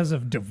necessarily because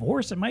of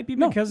divorce. It might be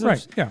because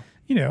of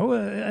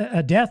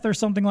a death or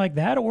something like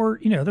that, or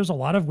there's a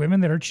lot of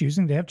women that are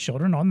choosing to have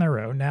children on their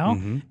own now,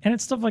 and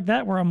it's stuff like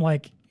that where I'm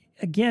like,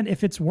 again,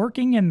 if it's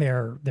working and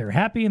they're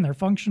happy and they're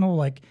functional,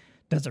 like,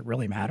 does it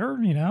really matter?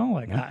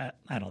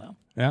 I don't know.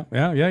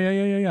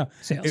 Yeah.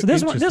 So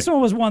this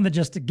one was one that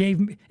just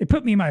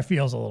put me in my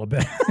feels a little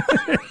bit.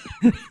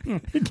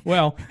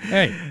 Well,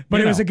 hey,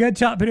 but it was a good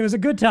topic. But it was a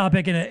good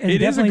topic, and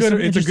it's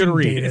a good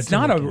read. It's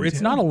not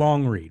a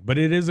long read, but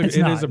it is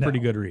a pretty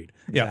good read.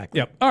 Exactly.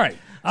 Yeah. All right.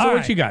 So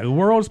what you got? The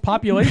world's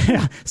population?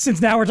 Yeah.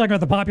 Since now we're talking about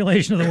the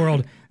population of the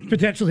world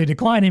potentially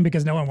declining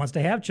because no one wants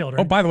to have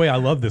children. Oh, by the way, I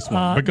love this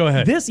one. But go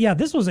ahead.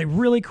 This was a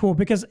really cool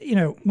because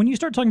when you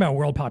start talking about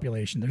world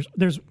population,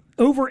 there's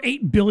over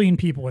 8 billion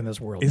people in this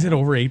world. Is it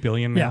over 8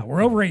 billion now? Yeah,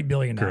 we're over 8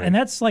 billion now. Great. And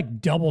that's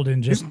like doubled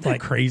in just Isn't that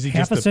like crazy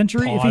half just a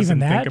century, to if pause even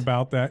and that. think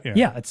about that?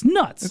 Yeah, it's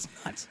nuts. It's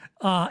nuts.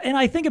 And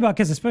I think about,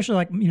 because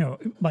especially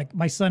like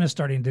my son is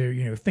starting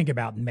to, think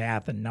about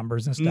math and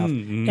numbers and stuff.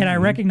 And I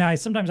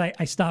recognize, sometimes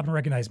I stop and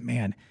recognize,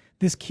 man,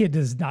 this kid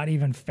does not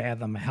even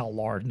fathom how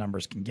large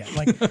numbers can get.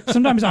 Like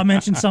sometimes I'll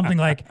mention something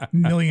like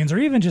millions or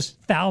even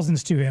just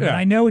thousands to him. Yeah. And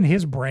I know in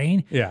his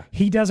brain, Yeah.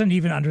 he doesn't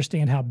even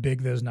understand how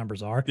big those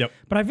numbers are. Yep.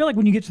 But I feel like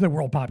when you get to the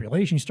world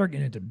population, you start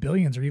getting into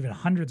billions or even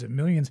hundreds of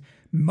millions.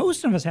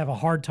 Most of us have a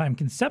hard time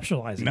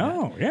conceptualizing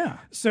that. Yeah.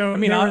 So I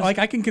mean,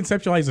 I can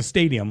conceptualize a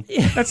stadium.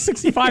 That's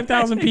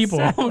 65,000 people.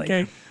 Exactly.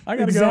 Okay. I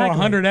got to Exactly.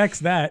 go 100x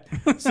that.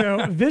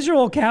 So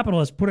Visual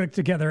Capitalists put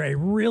together a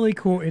really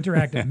cool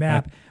interactive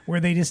map where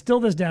they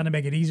distill this down to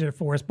make it easier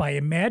for us by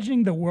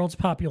imagining the world's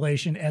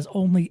population as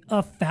only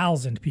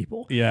 1,000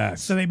 people.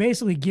 Yes. So they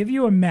basically give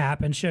you a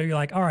map and show you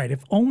like, all right,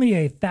 if only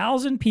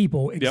 1,000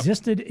 people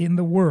existed in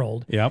the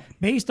world,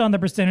 based on the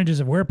percentages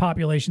of where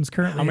populations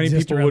currently how many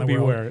exist people around would the be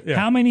world, where? Yeah.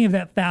 how many of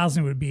that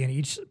 1,000 would be in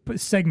each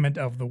segment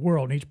of the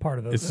world, in each part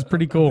of the This is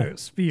pretty cool. the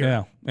sphere.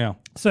 Yeah. Yeah.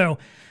 So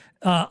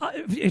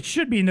it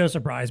should be no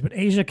surprise, but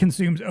Asia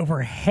consumes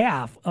over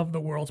half of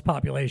the world's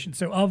population.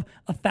 So of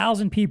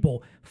 1,000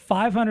 people,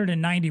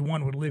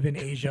 591 would live in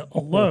Asia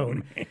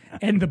alone.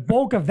 And the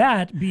bulk of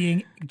that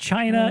being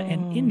China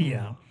and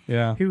India.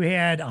 Yeah. Who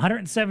had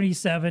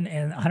 177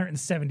 and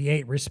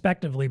 178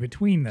 respectively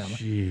between them.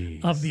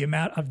 Jeez. Of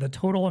the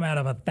total amount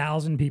of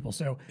 1,000 people.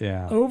 So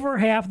Yeah. over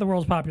half the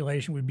world's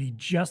population would be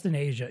just in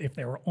Asia if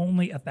there were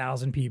only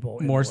 1,000 people.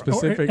 in More the world.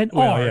 specific- And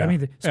well, are. yeah. I mean,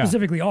 Yeah.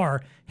 specifically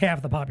are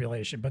half the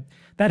population. But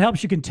that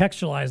helps you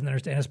contextualize and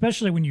understand,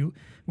 especially when you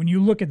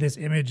look at this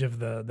image of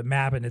the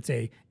map, and it's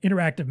a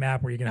interactive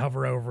map where you can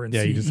hover over and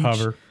see you just each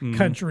hover.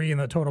 country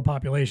and the total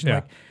population. Yeah.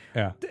 Like,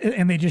 Yeah.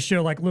 and they just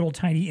show like little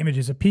tiny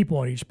images of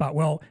people at each spot.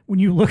 Well, when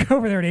you look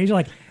over there at Asia,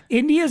 like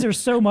India's are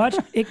so much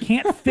it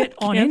can't fit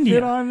on Can't India.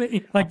 fit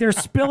on like they're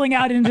spilling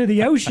out into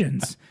the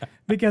oceans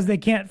because they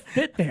can't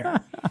fit there.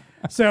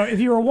 So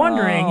if you were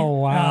wondering,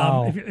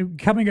 if you're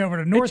coming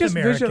over to North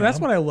America, that's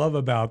what I love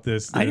about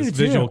this do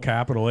visual too.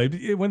 capital.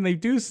 When they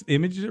do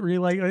imagery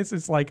like this,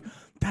 it's like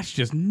that's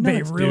just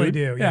nuts. They really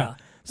dude. do, yeah.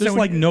 There's So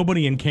like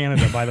nobody in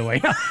Canada, by the way.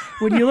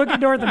 when you look at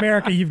North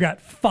America, you've got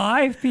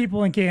 5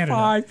 people in Canada.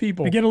 5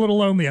 people. They get a little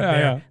lonely up there.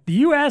 Yeah. The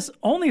U.S.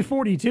 only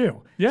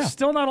 42. Yeah.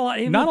 Still not a lot.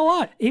 Not a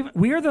lot.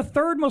 We are the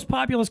 3rd most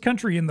populous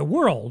country in the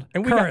world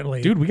And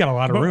currently. we got a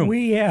lot of But room.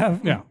 we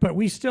have, but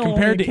we still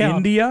Compared only to count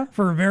India?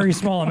 for a very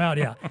small amount.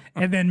 Yeah,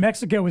 and then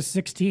Mexico was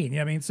 16.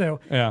 I mean, so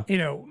Yeah.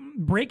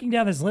 breaking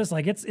down this list,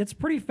 like it's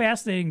pretty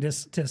fascinating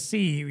to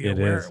see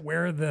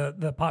where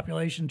the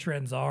population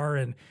trends are,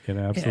 and It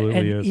absolutely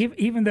and is.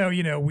 Even though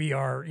we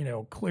are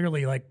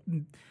clearly like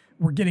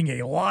we're getting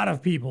a lot of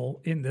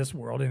people in this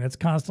world and it's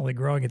constantly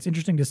growing. It's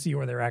interesting to see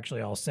where they're actually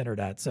all centered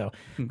at. So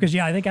because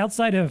I think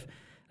outside of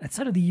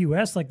the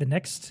U.S., like the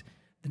next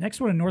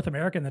one in North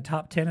America in the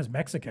top 10 is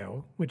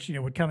Mexico, which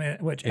would come in,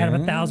 which out of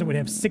 1,000 would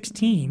have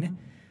 16.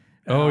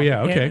 Oh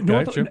yeah, okay, And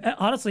gotcha.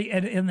 honestly,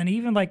 and then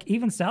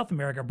even South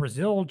America,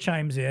 Brazil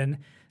chimes in.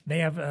 They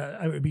have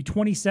it would be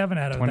 27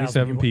 out of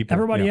 27 people.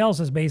 Everybody Yeah.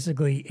 else is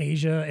basically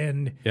Asia,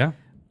 and Yeah.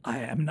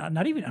 I'm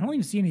not even. I don't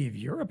even see any of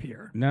Europe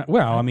here.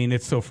 Well, I mean,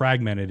 it's so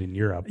fragmented in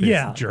Europe. It's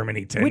Yeah.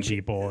 Germany, 10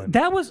 people. And,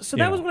 That was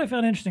what I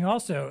found interesting.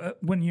 Also,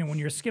 when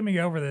you're skimming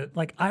over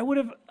I would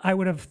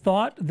have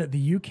thought that the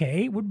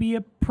UK would be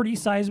a pretty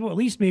sizable, at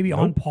least maybe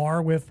on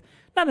par with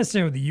not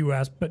necessarily the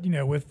US, but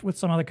with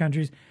some other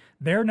countries.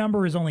 Their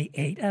number is only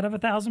 8 out of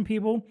 1,000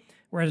 people,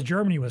 whereas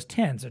Germany was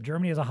 10. So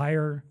Germany has a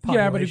higher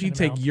population. yeah, but if you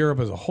take amount. Europe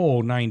as a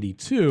whole,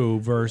 92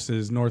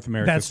 versus North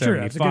America, That's true.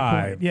 75. That's a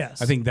good point.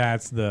 Yes. I think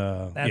that's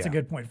a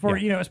good point for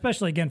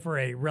especially again for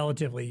a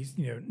relatively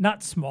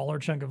not smaller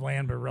chunk of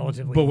land, but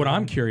relatively. But what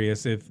I'm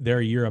curious if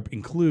their Europe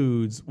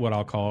includes what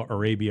I'll call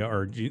Arabia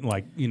or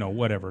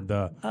whatever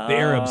the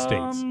Arab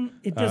states.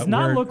 It does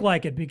not look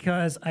like it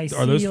because I see.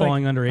 Are those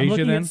falling under I'm Asia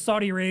looking then? at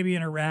Saudi Arabia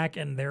and Iraq,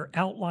 and they're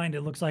outlined.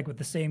 It looks like with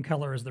the same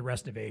color as the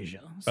rest of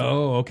Asia. So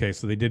Oh, okay.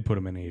 So they did put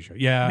them in Asia.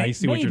 Yeah, I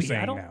see what you're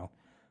saying now.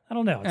 I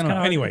don't know. It's I don't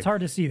know. Anyway, it's hard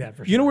to see that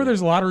for sure. You know where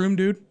there's a lot of room,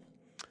 dude?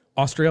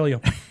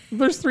 Australia.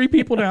 There's 3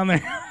 people down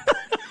there.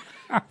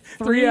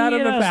 3 out of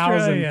in 1,000.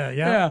 Australia,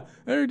 yeah.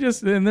 They're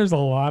and there's a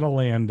lot of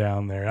land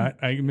down there.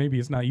 I maybe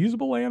it's not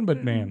usable land,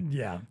 but man,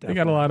 yeah, they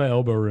got a lot of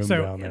elbow room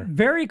down there.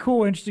 Very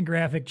cool, interesting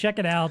graphic. Check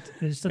it out.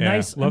 It's a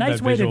nice love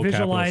that way to visual capital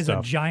visualize a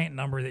stuff. giant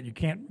number that you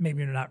can't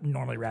maybe not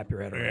normally wrap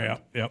your head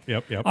around. Yep.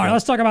 All right,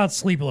 let's talk about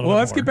sleep a little bit. Well,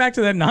 let's more. get back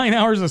to that 9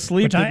 hours of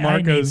sleep Which that I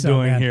need Marco's so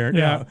doing bad. here.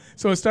 Yeah.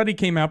 So a study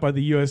came out by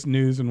the U.S.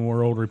 News and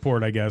World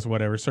Report, I guess,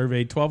 whatever,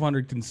 surveyed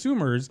 1,200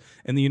 consumers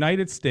in the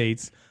United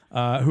States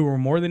who were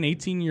more than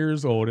 18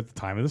 years old at the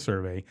time of the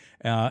survey,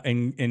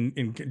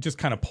 and just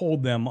kind of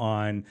polled them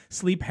on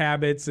sleep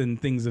habits and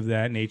things of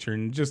that nature.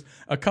 And just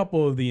a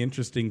couple of the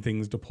interesting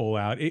things to pull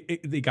out.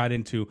 They got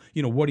into,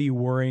 what are you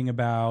worrying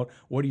about?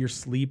 What are your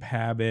sleep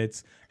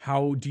habits?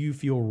 how do you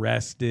feel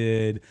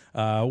rested?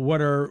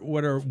 What are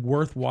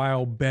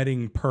worthwhile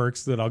betting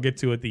perks that I'll get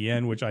to at the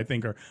end, which I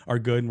think are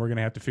good, and we're going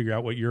to have to figure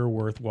out what your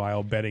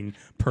worthwhile betting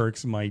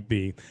perks might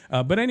be.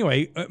 But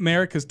anyway,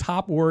 America's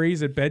top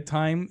worries at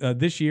bedtime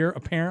this year,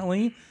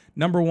 apparently,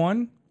 number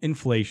 1,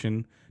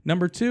 inflation.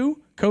 Number 2,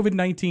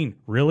 COVID-19.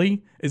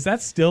 Really? Is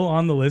that still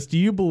on the list? Do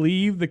you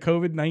believe the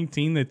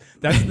COVID-19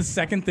 that's the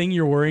second thing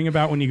you're worrying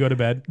about when you go to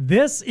bed?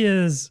 This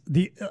is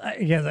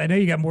yes, I know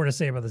you got more to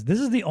say about this. This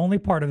is the only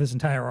part of this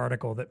entire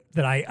article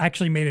that I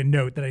actually made a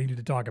note that I needed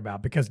to talk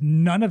about because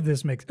none of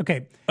this makes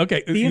okay.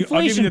 The inflation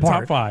I'll give you the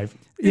part, top 5.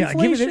 Yeah,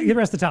 give me the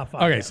rest of the top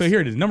 5. Okay, yes. so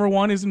here it is. Number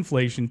 1 is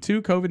inflation.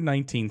 2,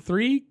 COVID-19.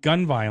 3,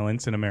 gun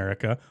violence in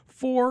America.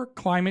 4,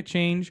 climate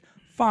change.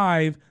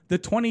 5, the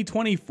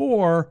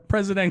 2024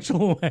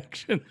 presidential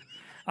election.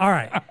 All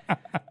right.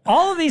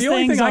 All of these the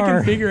things only thing are... I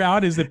can figure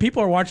out is that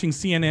people are watching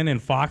CNN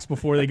and Fox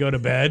before they go to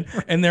bed,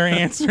 and they're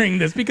answering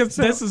this because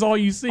this is all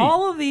you see.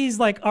 All of these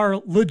are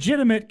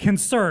legitimate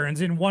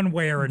concerns in one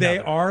way or another. They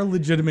are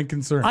legitimate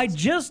concerns. I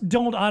just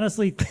don't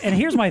honestly... And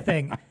here's my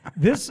thing.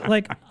 This,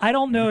 I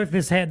don't know if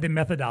this had the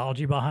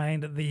methodology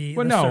behind the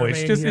no,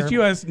 it's just here. It's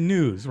U.S.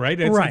 news, right?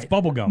 It's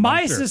bubblegum.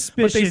 My sure.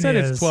 suspicion But they said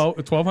is... it's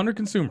 1,200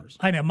 consumers.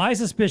 I know. My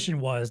suspicion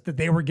was that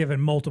they were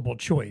given multiple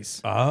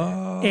choice.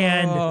 Oh.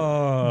 And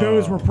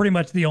those were pretty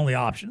much the only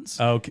options.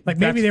 Okay. Like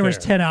maybe there was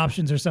fair. 10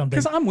 options or something.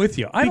 Because I'm with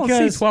you. I don't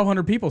see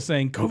 1,200 people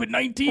saying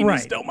COVID-19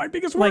 is still my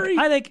biggest worry.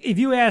 I think if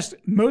you asked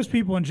most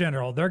people in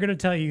general, they're going to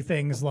tell you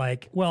things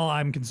like, well,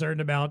 I'm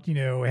concerned about,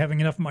 having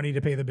enough money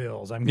to pay the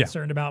bills. I'm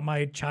concerned about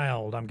my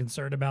child. I'm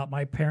concerned about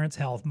my parents'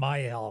 health, my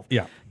health.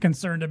 Yeah.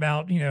 Concerned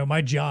about,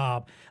 my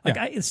job.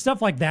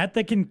 Stuff like that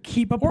can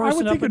keep a person up at night. Or I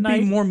would think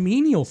it'd be more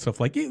menial stuff,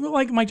 like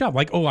my job.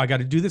 Like, I got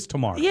to do this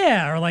tomorrow.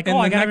 Yeah, or I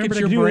got to remember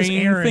to do this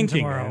errand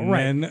tomorrow.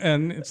 Right.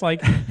 And it's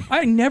like,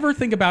 I never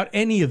think about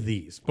any of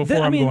these before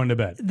I'm going to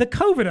bed. The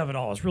COVID of it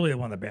all is really the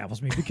one that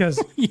baffles me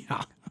because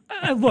yeah.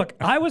 Look,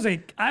 I was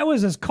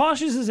as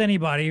cautious as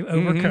anybody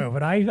over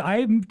COVID.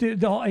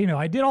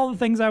 I did all the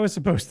things I was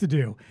supposed to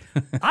do.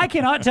 I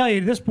cannot tell you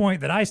at this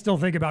point that I still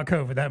think about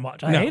COVID that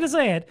much. I hate to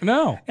say it.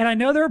 No. And I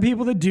know there are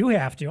people that do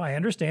have to. I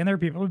understand there are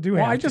people who do have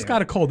to. Well, I just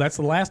got a cold. That's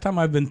the last time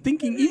I've been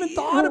even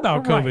thought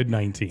about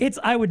COVID-19.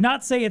 I would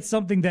not say it's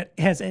something that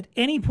has at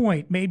any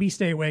point made me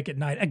stay awake at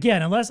night.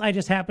 Again, unless I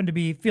just happen to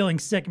be feeling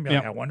sick and be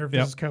like, I wonder if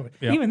this is COVID.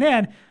 Yep. Even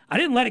then, I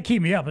didn't let it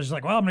keep me up. I was just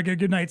like, well, I'm going to get a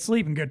good night's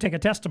sleep and go take a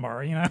test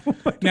tomorrow,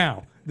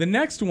 Now, the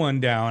next one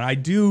down, I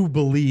do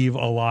believe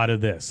a lot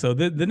of this. So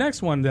the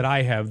next one that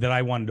I have that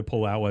I wanted to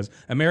pull out was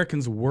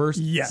Americans'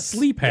 worst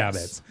sleep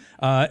habits.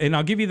 And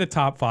I'll give you the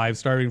top 5,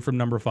 starting from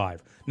number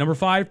 5. Number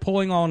 5,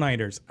 pulling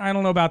all-nighters. I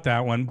don't know about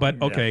that one,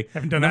 but okay.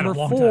 Haven't done number that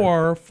in a long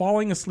 4,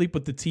 falling asleep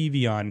with the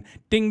TV on.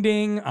 Ding,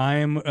 ding.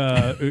 I'm,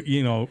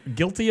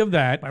 guilty of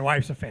that. My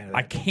wife's a fan of that.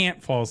 I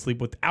can't fall asleep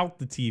without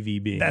the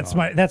TV being That's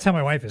on. That's how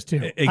my wife is too.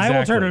 Exactly. I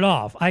will turn it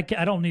off. I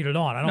don't need it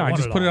on. I don't want I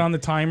just it put on. it on the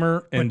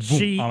timer and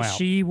boom, I'm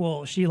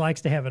out. She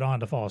likes to have it on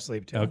to fall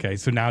asleep too. Okay,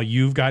 so now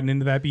you've gotten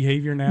into that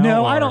behavior now?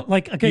 No, I don't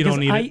you don't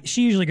need it?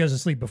 she usually goes to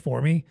sleep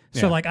before me.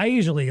 So I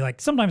usually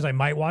sometimes I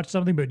might watch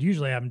something, but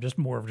usually I'm just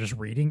more of just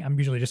reading. I'm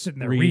usually just sitting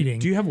there reading.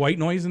 Do you have white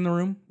noise in the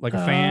room? Like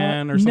a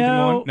fan or something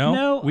going?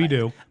 No. We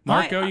do.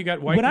 Marco, you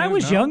got white noise? When I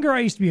was younger,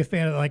 I used to be a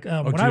fan of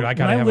when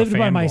I lived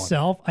by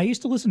myself, I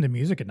used to listen to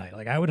music at night.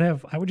 I would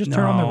just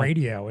turn on the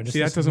radio and just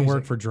that doesn't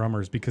work for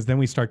drummers because then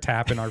we start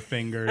tapping our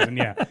fingers and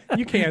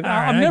you can't.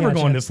 I'm never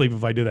going to sleep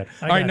if I do that.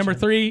 All right, number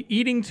 3,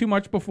 eating too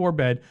much before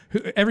bed.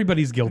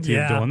 Everybody's guilty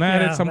of doing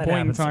that at some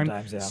point in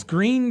time.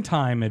 Screen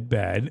time at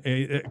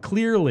bed,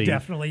 clearly.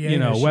 Definitely,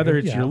 whether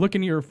it's you're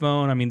looking at your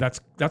phone. I mean,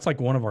 that's like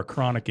one of our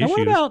chronic issues.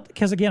 What about,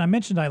 because again, I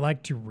mentioned I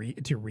like to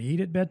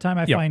read at bedtime.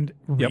 I find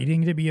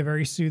reading to be a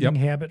very soothing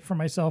habit for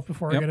myself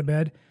before I go to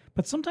bed.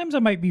 But sometimes I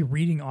might be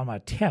reading on my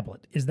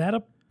tablet. Is that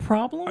a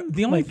problem?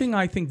 The only thing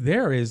I think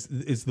there is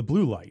the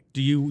blue light.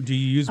 Do you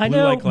use blue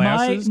light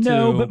glasses?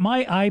 No, but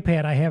my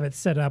iPad, I have it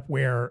set up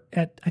where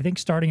I think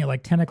starting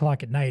at 10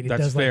 o'clock at night, it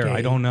does fair.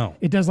 I don't know.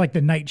 It does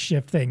the night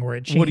shift thing where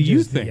it changes. What do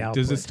you think? The output.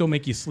 Does it still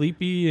make you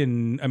sleepy?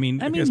 And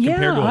as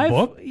compared to a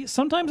book?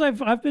 Sometimes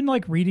I've been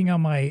reading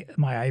on my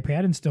iPad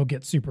and still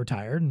get super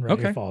tired and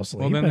ready to fall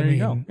asleep. Well, then there you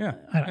go. Yeah.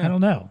 I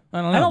don't know.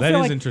 That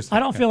is interesting. I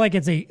don't feel like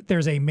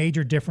there's a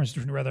major difference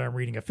between whether I'm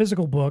reading a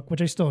physical book,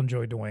 which I still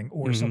enjoy doing,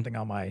 or something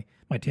on my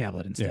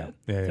tablet instead.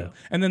 Yeah.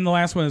 And then the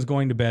last one is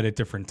going to bed at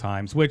different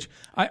times, which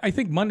I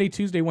think Monday,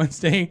 Tuesday,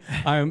 Wednesday,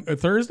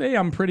 Thursday,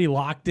 I'm pretty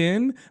locked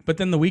in. But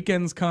then the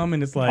weekends come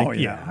and it's like,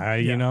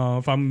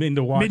 if I'm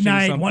into watching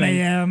midnight, something. 1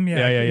 a.m.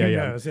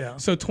 Yeah.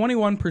 So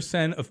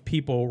 21% of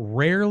people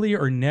rarely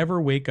or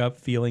never wake up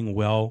feeling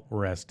well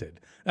rested.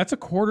 That's a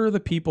quarter of the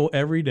people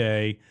every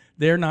day.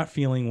 They're not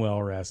feeling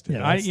well rested.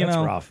 Yeah, that's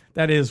rough.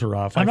 That is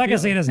rough. I'm not going to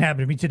say it doesn't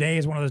happen to me. Today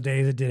is one of those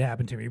days it did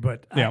happen to me,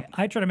 but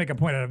I try to make a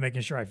point out of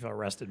making sure I feel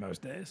rested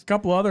most days. A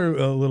couple other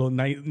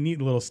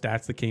neat little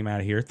stats that came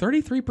out of here.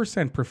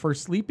 33% prefer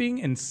sleeping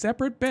in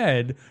separate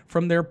bed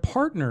from their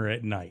partner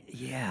at night.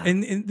 Yeah.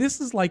 And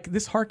this is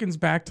this harkens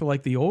back to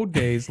the old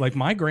days.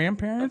 My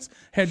grandparents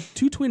had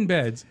 2 twin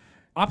beds.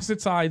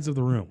 opposite sides of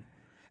the room.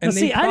 And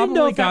see, I didn't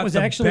know if that was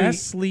actually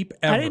best sleep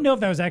ever. I didn't know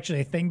if that was actually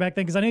a thing back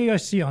then because I know you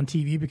guys see on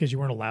TV because you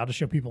weren't allowed to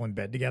show people in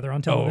bed together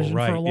on television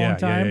for a long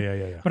time.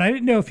 Yeah. But I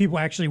didn't know if people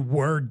actually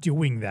were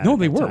doing that. No,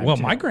 they were. Well,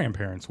 my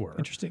grandparents were.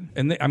 Interesting.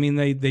 And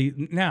they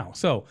now.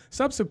 So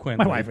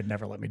subsequently, my wife would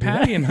never let me do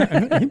Patty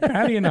that.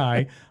 Patty and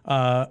I,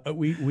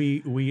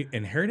 we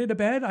inherited a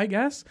bed, I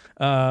guess.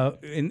 So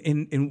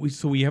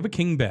we have a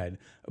king bed.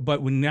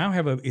 But we now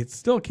have it's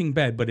still a king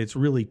bed, but it's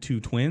really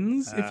two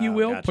twins, if you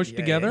will, pushed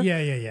together.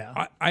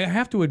 Yeah. I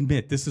have to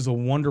admit, this is a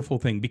wonderful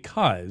thing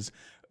because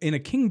in a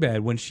king bed,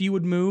 when she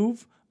would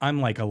move,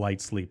 I'm like a light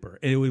sleeper.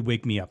 It would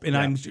wake me up. And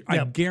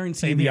I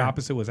guarantee the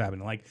opposite was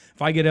happening. Like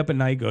if I get up at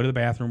night, go to the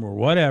bathroom or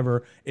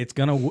whatever, it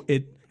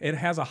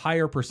has a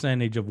higher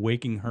percentage of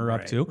waking her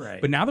up too. Right.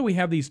 But now that we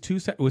have these two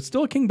it's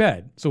still a king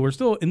bed. So we're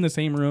still in the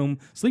same room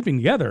sleeping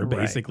together,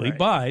 basically.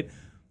 But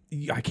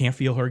I can't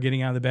feel her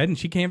getting out of the bed, and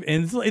she can't.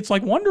 And it's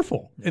like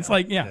wonderful. Yeah, it's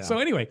like So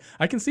anyway,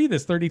 I can see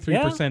this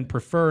 33%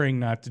 preferring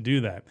not to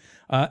do that.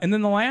 And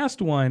then the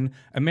last one,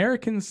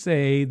 Americans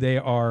say these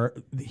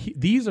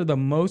are the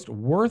most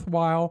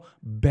worthwhile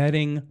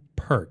bedding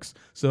perks.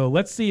 So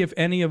let's see if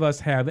any of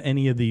us have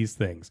any of these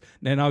things.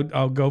 And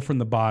I'll go from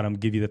the bottom,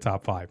 give you the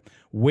top 5: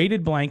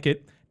 weighted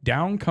blanket,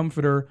 down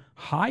comforter,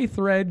 high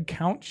thread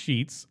count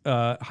sheets,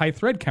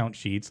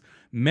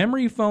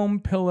 memory foam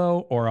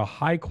pillow, or a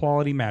high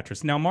quality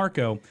mattress. Now,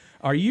 Marco,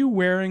 are you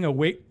wearing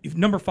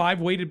number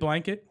 5 weighted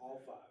blanket?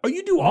 Oh,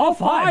 you do all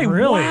 5?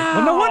 Really? Wow.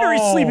 Well, no wonder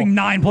he's sleeping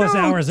 9+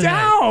 hours a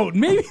night.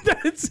 Maybe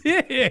that's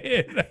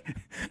it.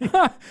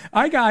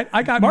 I got.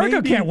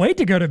 Marco can't wait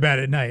to go to bed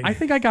at night. I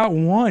think I got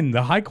one,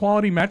 the high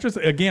quality mattress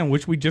again,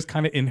 which we just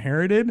kind of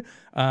inherited.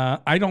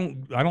 I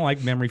don't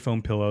like memory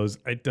foam pillows.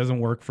 It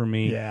doesn't work for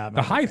me. Yeah,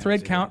 the high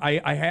thread count.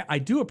 I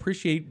do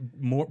appreciate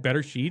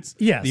better sheets.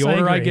 Yes, the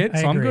older I get,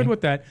 so I'm good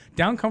with that.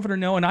 Down comforter,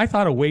 no. And I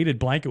thought a weighted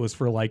blanket was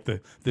for like the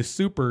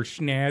super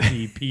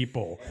snazzy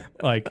people,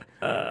 like.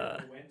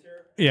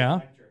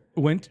 Yeah. I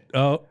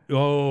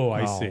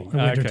see. The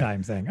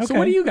wintertime thing. Okay. So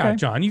what do you got,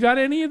 John? You got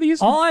any of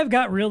these? All I've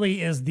got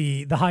really is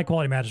the high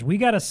quality mattress. We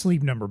got a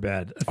Sleep Number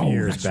bed a few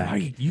years back.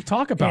 Right. You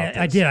talk about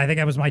this. I did. I think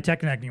I was my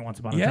tech connecting once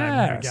upon a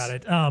time when I got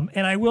it.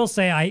 And I will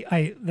say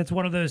I that's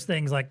one of those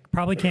things like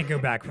probably can't go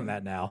back from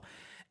that now.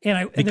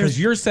 Because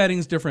your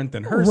setting's different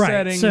than her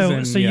settings.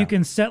 So you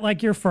can set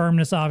like your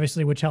firmness,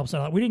 obviously, which helps a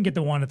lot. We didn't get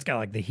the one that's got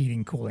like the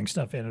heating, cooling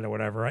stuff in it or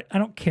whatever. I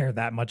don't care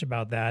that much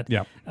about that.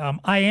 Yeah.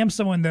 I am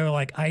someone though,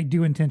 like I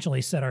do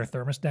intentionally set our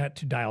thermostat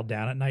to dial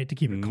down at night to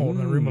keep it cold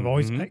in the room. I've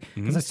always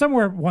because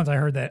somewhere once I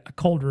heard that a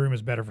cold room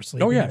is better for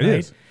sleeping. Oh yeah, at it night.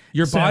 Is.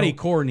 Your body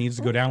core needs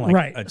to go down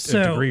like a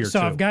degree or two. So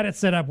I've got it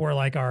set up where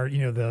like our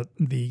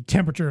the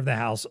temperature of the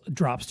house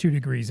drops 2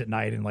 degrees at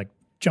night and like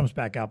jumps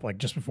back up like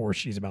just before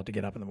she's about to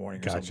get up in the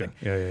morning or something.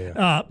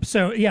 Yeah.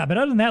 But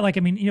other than that, like, I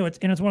mean,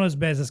 it's one of those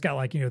beds that's got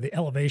like, the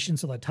elevation.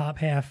 So the top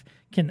half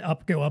can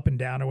go up and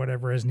down or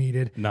whatever is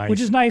needed,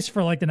 which is nice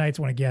for like the nights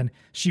when, again,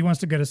 she wants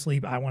to go to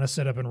sleep. I want to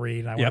sit up and read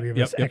and I want to be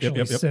able to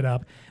actually sit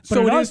up. But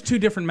so it is 2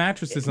 different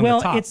mattresses on the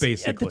top,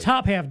 basically. The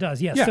top half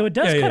does. Yes. Yeah. So it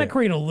does kind of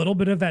create a little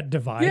bit of that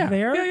divide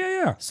there.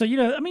 Yeah. So,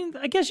 I mean,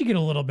 I guess you get a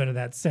little bit of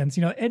that sense,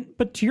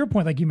 but to your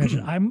point, like you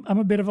mentioned, I'm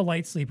a bit of a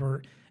light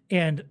sleeper.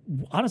 And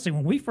honestly,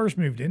 when we first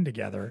moved in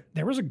together,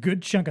 there was a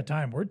good chunk of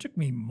time where it took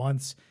me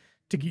months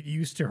to get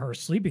used to her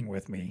sleeping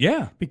with me.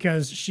 Yeah.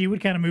 Because she would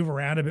kind of move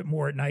around a bit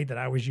more at night than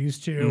I was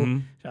used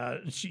to.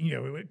 She,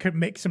 it could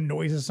make some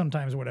noises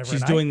sometimes or whatever.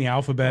 She's doing the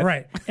alphabet.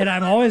 Right. And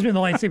I've always been the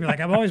light sleeper. Like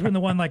I've always been the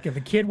one, like if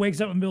a kid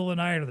wakes up in the middle of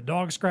the night or the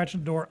dog's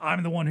scratching the door,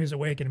 I'm the one who's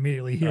awake and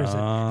immediately hears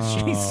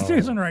it. She's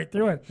snoozing right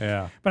through it.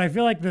 Yeah. But I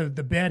feel like the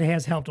bed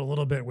has helped a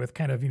little bit with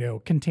kind of,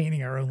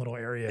 containing our own little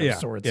area of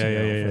sorts.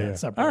 Yeah.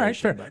 All right,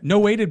 fair. No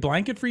weighted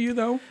blanket for you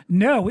though?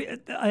 No.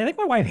 I think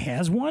my wife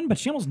has one, but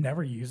she almost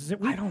never uses it.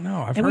 I don't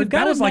know. I've heard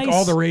that was like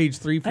all the rage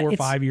 3, 4,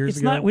 5 years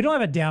ago. We don't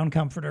have a down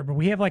comforter, but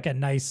we have like a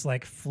nice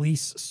like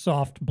fleece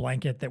soft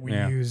blanket that we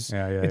use.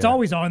 It's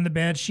always on the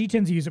bed. She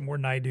tends to use it more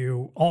than I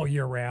do all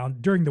year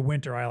round. During the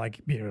winter, I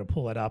like to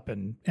pull it up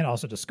and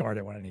also discard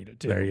it when I need it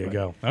too. There you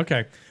go.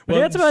 Okay.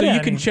 Well, that's about it.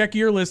 You can check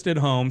your list at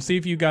home. See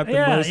if you got the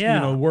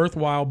most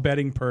worthwhile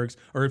bedding perks,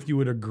 or if you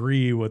would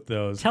agree with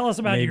those. Tell us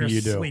about your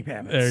sleep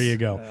habits. There you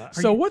go.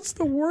 So what's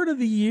the word of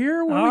the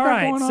year? What all we got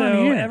right. going so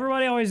on here?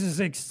 Everybody always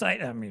is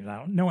excited. I mean,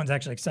 no one's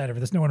actually excited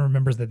for this. No one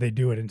remembers that they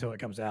do it until it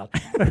comes out.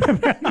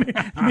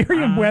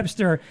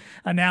 Merriam-Webster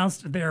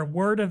announced their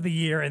word of the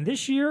year, and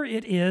this year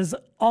it is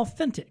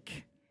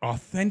authentic.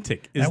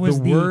 Authentic is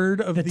the word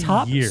of the year. The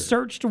top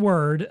searched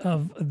word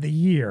of the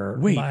year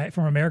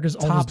from America's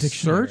Oldest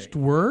Dictionary. Top searched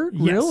word?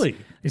 Yes. Really?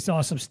 They saw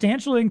a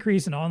substantial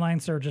increase in online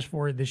searches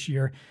for it this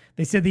year.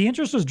 They said the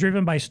interest was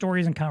driven by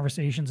stories and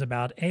conversations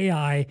about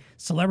AI,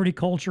 celebrity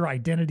culture,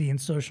 identity, and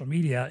social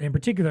media. In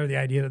particular, the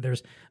idea that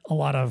there's a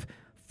lot of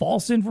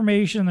false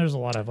information. There's a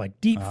lot of like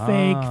deep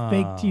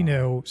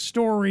faked,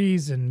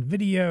 stories and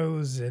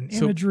videos and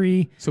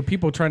imagery. So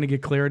people trying to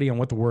get clarity on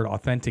what the word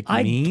authentic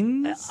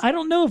means? I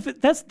don't know if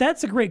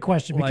that's a great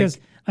question because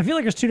I feel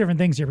like there's 2 different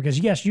things here because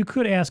yes, you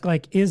could ask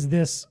like, is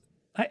this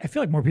I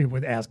feel like more people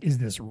would ask, is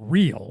this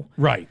real?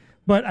 Right.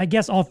 But I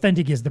guess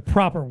authentic is the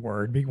proper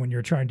word when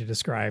you're trying to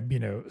describe,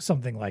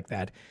 something like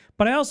that.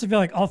 But I also feel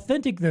like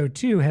authentic, though,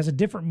 too, has a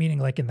different meaning,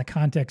 like in the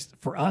context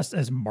for us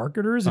as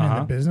marketers and in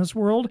the business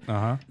world.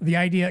 The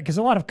idea, because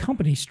a lot of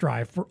companies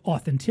strive for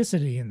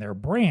authenticity in their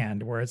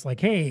brand, where it's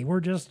like, hey, we're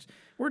just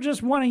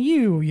one of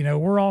you,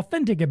 we're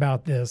authentic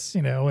about this,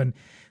 and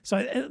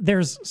so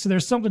there's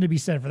something to be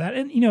said for that.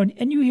 And,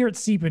 and you hear it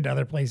seep into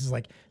other places,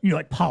 like,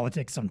 like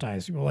politics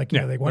sometimes. People like,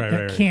 they want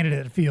that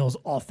candidate that feels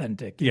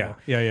authentic. Yeah.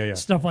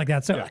 Stuff like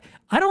that. So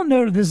I don't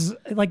know. This is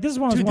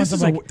one of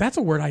those ones. That's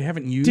a word I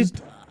haven't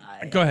used.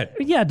 Go ahead.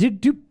 Yeah.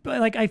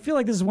 I feel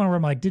like this is one where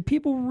I'm like, did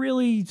people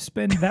really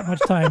spend that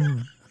much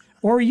time?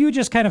 Or are you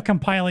just kind of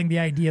compiling the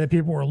idea that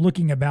people were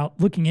looking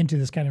into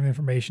this kind of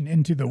information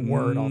into the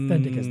word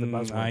authentic as the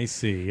buzzword? I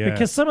see. Yeah.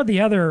 Because some of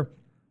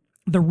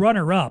the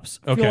runner-ups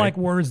feel like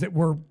words that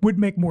would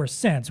make more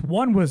sense.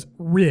 One was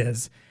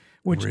Riz,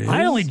 which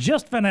I only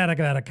just found out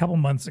about a couple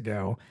months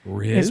ago.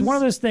 Riz? It's one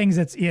of those things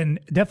that's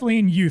definitely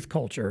in youth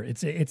culture.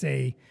 It's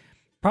a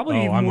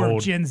probably more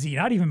Gen Z,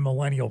 not even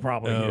millennial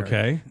probably.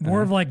 Okay.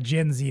 More of like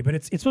Gen Z, but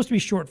it's supposed to be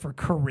short for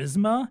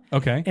charisma.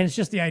 Okay. And it's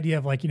just the idea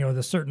of like,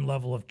 the certain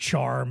level of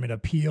charm and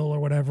appeal or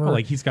whatever. Oh,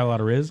 like he's got a lot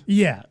of Riz?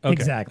 Yeah, okay.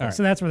 Exactly. Right.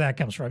 So that's where that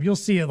comes from. You'll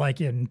see it like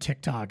in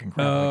TikTok and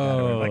crap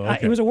like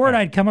that. It was a word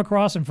I'd come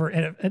across.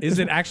 Is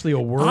it actually a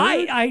word?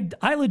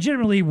 I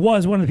legitimately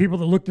was one of the people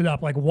that looked it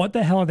up. Like, what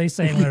the hell are they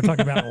saying when they're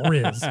talking about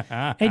Riz?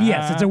 And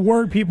yes, it's a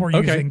word people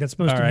are using that's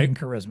supposed to mean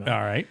charisma.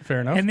 All right, fair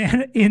enough. And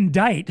then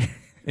indict.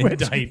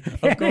 Indict,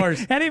 of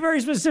course. Had a very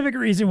specific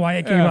reason why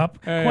it came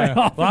up quite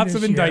often. Lots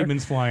of year.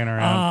 indictments flying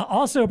around.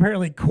 Also,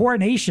 apparently,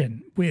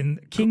 coronation, when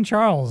King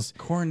Charles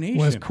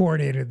was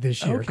coronated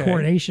this year. Okay.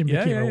 Coronation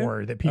became a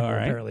word that people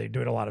apparently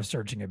doing a lot of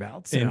searching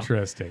about. So,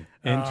 Interesting.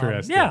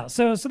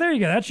 So there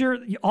you go. That's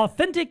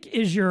authentic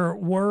is your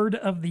word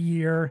of the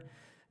year.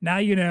 Now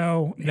you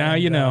know.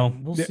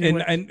 We'll see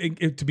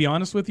and to be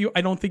honest with you, I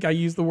don't think I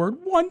used the word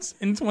once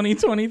in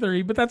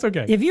 2023, but that's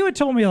okay. If you had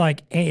told me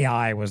like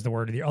AI was the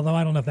word of the year, although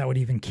I don't know if that would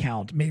even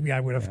count, maybe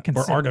I would have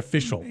considered. Or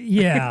artificial.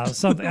 Yeah,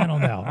 something. I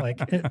don't know.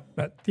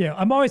 But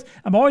I'm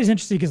always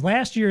interested because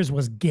last year's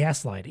was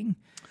gaslighting.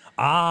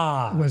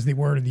 Was the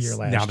word of the year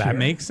last year. Now that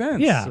makes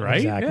sense. Yeah, right?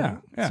 Exactly.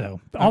 Yeah.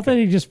 So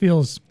authentic just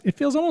feels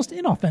almost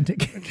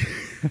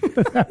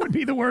inauthentic. That would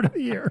be the word of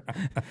the year.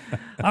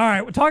 All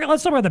right, let's talk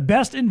about the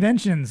best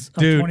inventions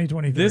of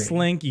 2023. This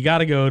link, you got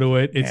to go to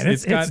it.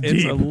 It's a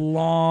deep.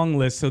 long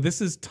list. So this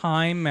is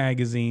Time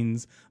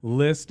Magazine's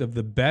list of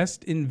the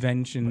best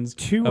inventions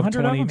of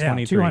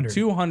 2023.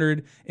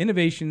 200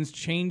 innovations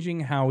changing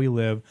how we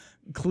live.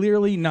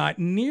 Clearly not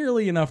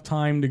nearly enough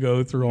time to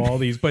go through all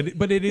these, but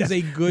it is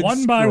a good one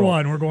scroll. by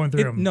one we're going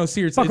through them. No,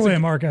 seriously. Fuck away,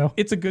 Marco.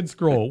 It's a good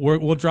scroll.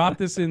 We'll drop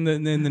this in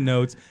the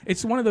notes.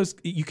 It's one of those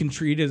you can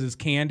treat it as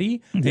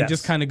candy and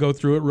just kind of go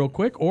through it real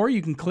quick, or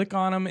you can click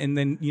on them and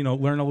then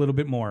learn a little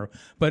bit more.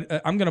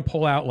 But I'm gonna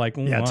pull out like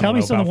tell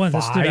me some of the ones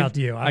that stood out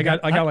to you. I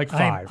got like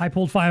five. I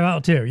pulled 5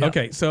 out too. Yep.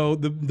 Okay, so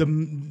the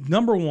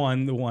number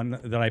one, the one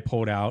that I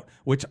pulled out,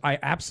 which I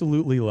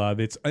absolutely love.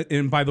 It's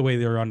and by the way,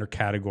 they're under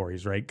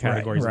categories, right?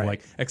 Categories of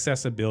like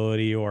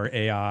accessibility or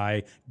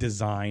AI,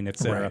 design,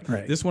 etc.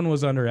 Right. This one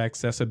was under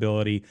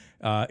accessibility.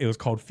 It was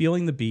called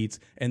Feeling the Beats,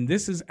 and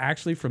this is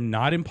actually from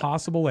Not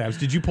Impossible Labs.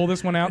 Did you pull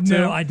this one out too?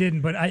 No, I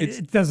didn't, but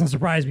it doesn't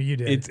surprise me you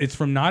did. It's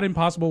from Not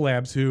Impossible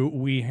Labs, who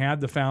we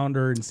had the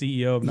founder and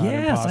CEO of Not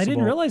Impossible. Yes, I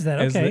didn't realize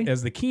that. Okay.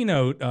 As the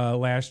keynote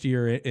last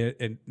year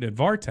at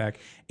VARTech,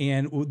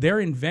 and their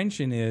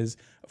invention is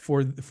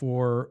for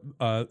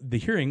the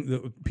hearing,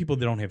 the people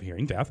that don't have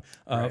hearing deaf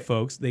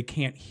folks, they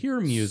can't hear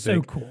music.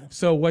 So cool.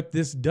 So what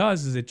this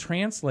does is it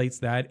translates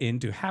that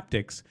into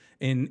haptics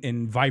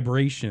in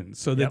vibrations,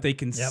 so that they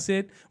can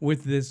sit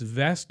with this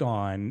vest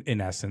on,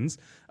 in essence,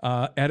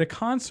 at a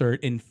concert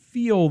and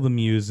feel the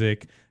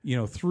music,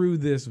 through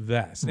this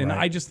vest. And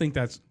I just think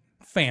that's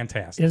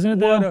fantastic. Isn't it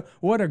though?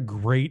 What a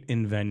great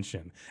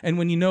invention. And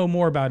when you know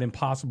more about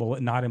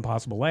Not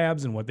Impossible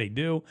Labs and what they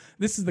do,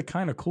 this is the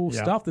kind of cool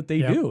stuff that they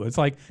do. It's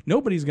like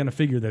nobody's going to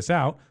figure this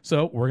out,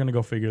 so we're going to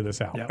go figure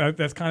this out.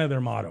 That's kind of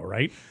their motto,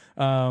 right?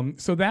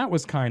 So that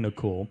was kind of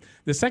cool.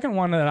 The second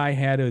one that I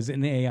had is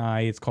in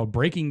AI. It's called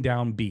Breaking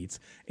Down Beats.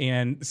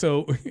 And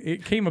so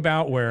it came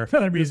about where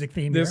another music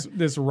theme.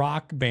 This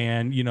rock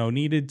band,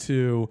 needed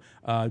to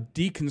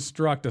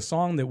deconstruct a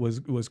song that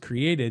was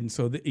created, and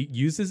so it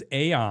uses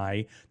AI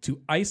to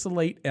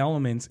isolate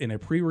elements in a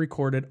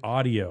pre-recorded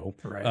audio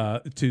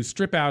to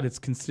strip out its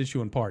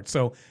constituent parts.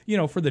 So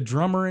for the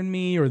drummer in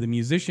me or the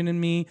musician in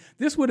me,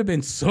 this would have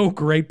been so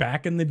great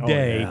back in the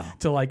day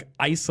to like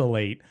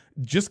isolate.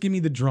 Just give me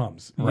the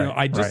drums.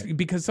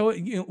 Because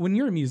when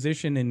you're a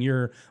musician and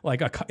you're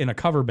like in a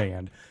cover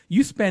band,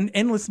 you spend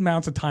endless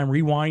amounts of time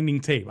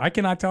rewinding tape. I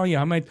cannot tell you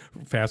how much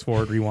fast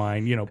forward,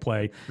 rewind,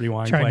 play,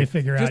 rewind, trying play. to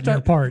figure out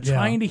your part,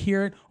 trying to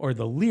hear it, or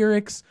the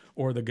lyrics,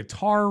 or the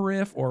guitar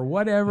riff, or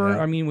whatever.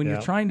 I mean, when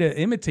you're trying to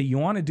imitate, you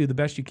want to do the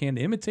best you can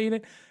to imitate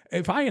it.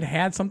 if I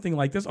had something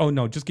like this, oh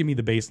no, just give me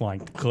the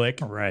baseline. Click.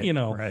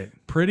 Right.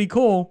 Pretty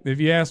cool if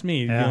you ask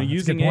me. Yeah,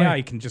 Using AI,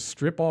 you can just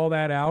strip all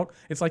that out.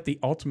 It's like the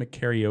ultimate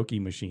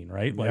karaoke machine,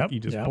 right? Like you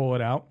just pull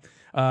it out.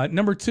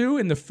 Number 2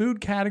 in the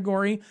food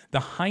category, the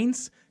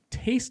Heinz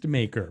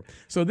Tastemaker.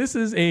 So this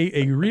is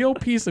a real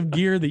piece of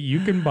gear that you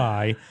can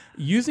buy.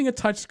 Using a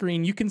touch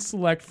screen, you can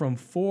select from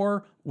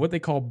 4 what they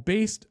call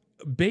based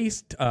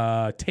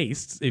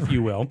tastes, if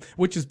you will,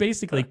 which is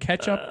basically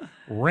ketchup,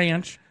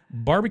 ranch,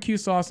 barbecue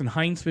sauce, and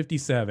Heinz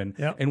 57.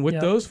 And with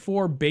those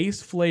 4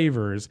 base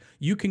flavors,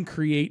 you can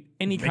create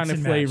any kind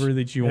of flavor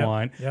that you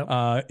want.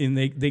 And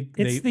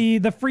it's the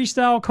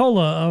freestyle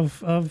cola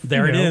of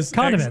there it is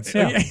condiments.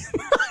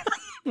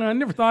 I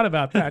never thought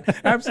about that.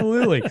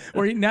 Absolutely.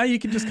 Where now you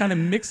can just kind of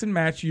mix and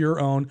match your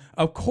own.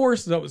 Of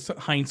course,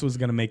 Heinz was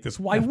going to make this.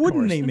 Why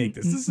wouldn't they make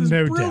this? This is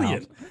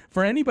brilliant.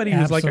 For anybody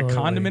who's like a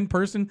condiment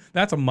person,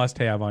 that's a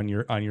must-have on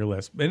your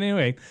list. But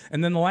anyway,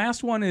 and then the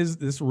last one is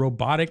this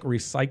robotic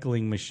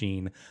recycling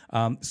machine.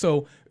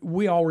 So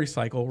we all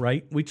recycle,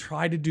 right? We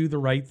try to do the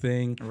right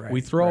thing.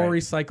 We throw our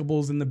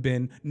recyclables in the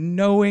bin,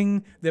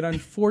 knowing that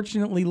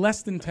unfortunately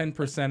less than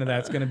 10% of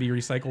that's going to be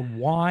recycled.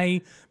 Why?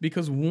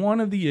 Because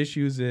one of the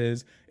issues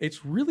is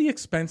it's really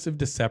expensive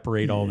to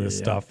separate all this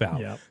stuff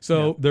out.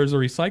 So there's a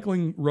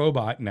recycling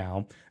robot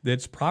now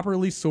that's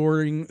properly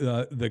sorting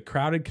the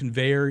crowded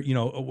conveyor,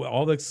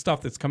 all the stuff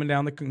that's coming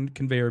down the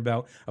conveyor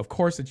belt. Of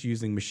course, it's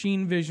using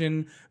machine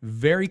vision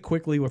very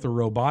quickly with a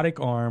robotic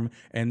arm,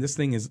 and this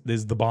thing is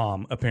the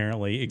bomb,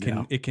 apparently.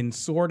 It can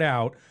sort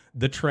out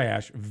the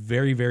trash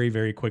very, very,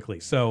 very quickly.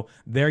 So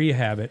there you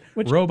have it.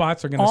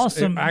 Robots are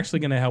actually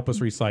going to help us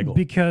recycle.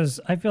 Because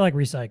I feel like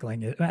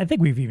recycling, I think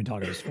we've even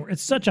talked about this before,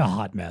 it's such a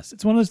hot mess.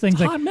 It's one of those things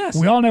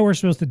we all know we're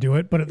supposed to do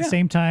it, but at the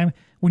same time,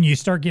 when you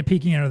start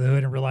peeking under the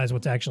hood and realize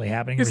what's actually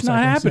happening, it's not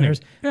happening.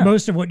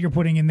 Most of what you're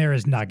putting in there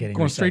is not getting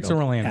going straight to a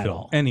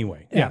landfill.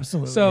 Anyway,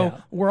 absolutely. So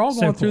we're all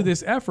going through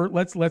this effort.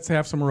 Let's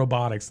have some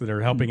robotics that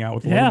are helping out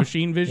with a little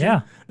machine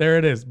vision. There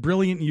it is.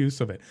 Brilliant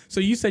use of it. So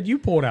you said you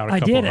pulled out a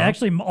couple. I did.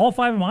 Actually, all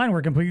 5 of mine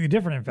were completely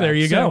different, in fact. There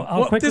you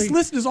go. This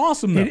list is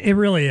awesome, though. It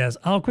really is.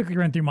 I'll quickly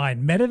run through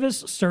mine.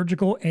 Medivis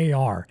Surgical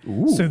AR.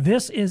 So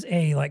this is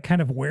a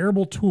kind of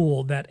wearable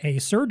tool that a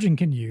surgeon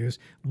can use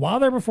while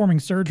they're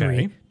performing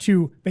surgery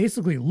to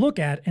basically look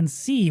at and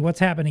see what's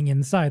happening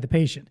inside the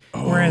patient.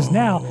 Whereas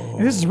now,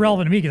 and this is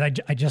relevant to me because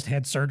I just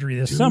had surgery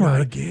this summer.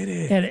 I get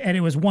it. And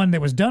it was one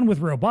that was done with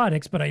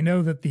robotics, but I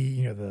know that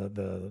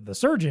the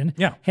surgeon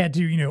had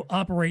to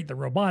operate the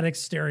robotics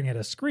staring at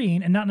a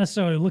screen and not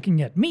necessarily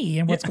looking at me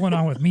and what's going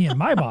on with me and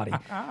my body.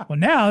 Well,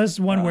 now this is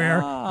one where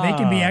they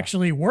can be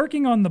actually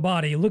working on the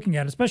body, looking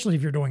at it, especially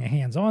if you're doing a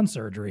hands-on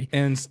surgery,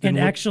 and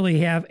actually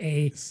have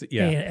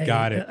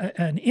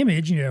an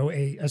image,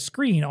 a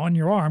screen on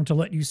your arm to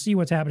let you see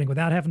what's happening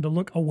without having to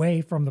look away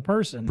from the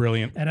person.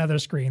 Brilliant. And other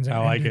screens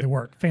and do the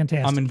work.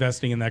 Fantastic. I'm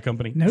investing in that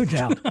company. No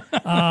doubt.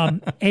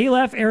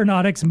 Aleph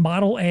Aeronautics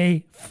Model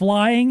A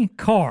flying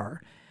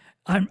car.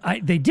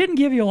 They didn't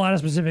give you a lot of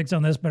specifics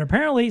on this, but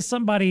apparently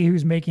somebody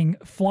who's making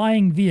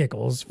flying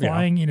vehicles,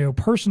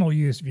 personal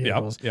use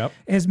vehicles,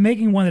 is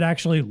making one that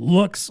actually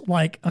looks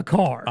like a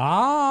car.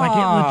 Like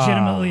it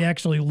legitimately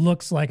actually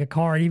looks like a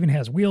car. It even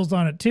has wheels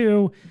on it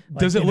too.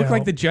 Does it look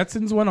like the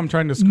Jetsons one? I'm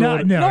trying to scroll.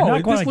 No,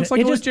 this looks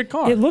like a legit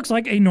car. It looks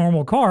like a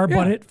normal car,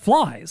 but it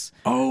flies.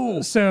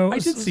 So I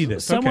did see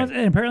this.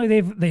 And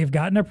apparently they've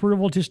gotten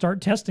approval to start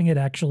testing it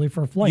actually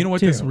for flight. You know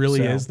what this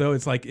really is though?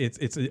 It's like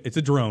it's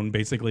a drone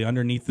basically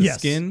underneath the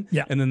skin,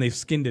 and then they've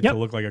skinned it to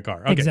look like a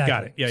car. Okay,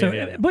 got it.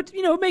 Yeah. But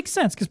it makes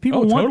sense because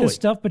people want this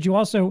stuff, but you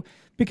also,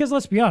 because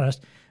let's be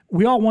honest,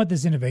 we all want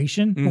this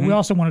innovation, but we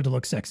also want it to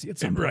look sexy at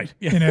some point.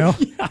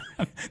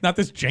 Not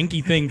this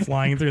janky thing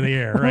flying through the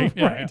air,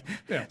 right?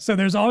 Yeah. So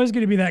there's always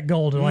going to be that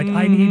goal to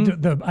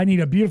I need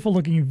a beautiful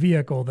looking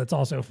vehicle that's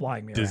also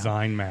flying me around.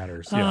 Design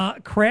matters.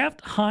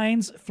 Kraft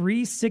Heinz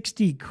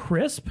 360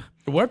 Crisp.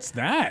 What's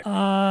that?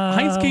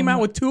 Heinz came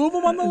out with 2 of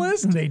them on the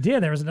list? They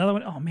did. There was another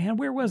one. Oh, man,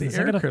 where was this?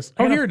 Here it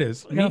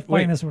is. I got to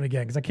find this one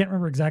again because I can't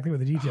remember exactly what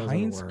the details were.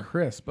 Heinz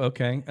Crisp,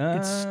 okay.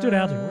 It stood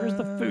out to me. Where's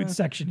the food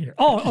section here?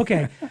 Oh,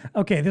 okay.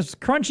 Okay, this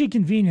crunchy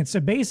convenience. So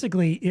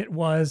basically, it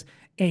was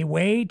a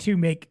way to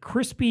make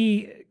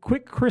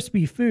quick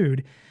crispy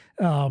food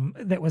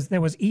that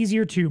was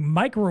easier to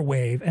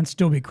microwave and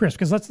still be crisp.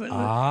 Because there's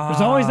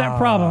always that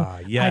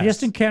problem. Yes. I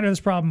just encountered this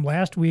problem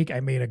last week. I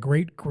made a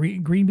great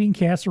green bean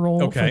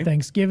casserole for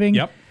Thanksgiving.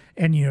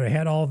 And it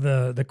had all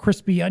the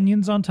crispy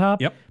onions on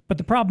top. But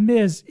the problem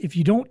is, if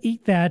you don't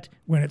eat that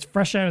when it's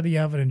fresh out of the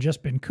oven and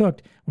just been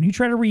cooked, when you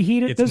try to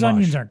reheat it, those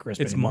onions aren't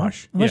crispy anymore.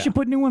 Mush. Unless you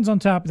put new ones on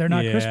top, they're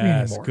not crispy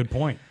anymore. Good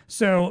point.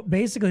 So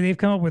basically, they've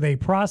come up with a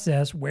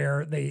process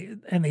where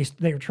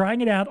they're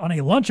trying it out on a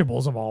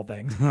Lunchables of all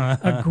things,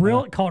 a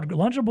grill called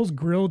Lunchables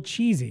Grilled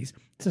Cheesies.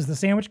 It says the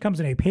sandwich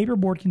comes in a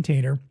paperboard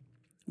container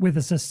with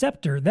a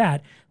susceptor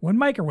that, when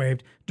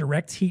microwaved,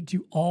 directs heat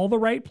to all the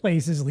right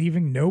places,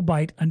 leaving no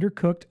bite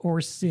undercooked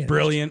or singed.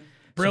 Brilliant.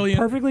 Brilliant.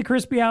 So perfectly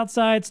crispy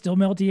outside, still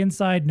melty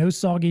inside, no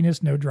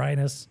sogginess, no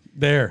dryness.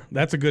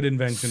 That's a good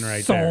invention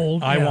right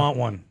Sold. there. I want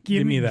one.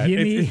 Give me that. give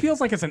me- It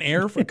feels like it's an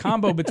a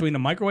combo between a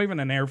microwave and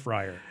an air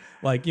fryer.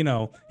 Like,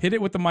 hit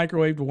it with the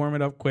microwave to warm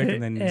it up quick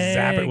and then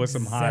zap it with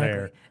some hot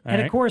air.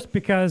 And of course,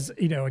 because,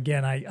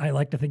 again, I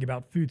like to think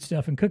about food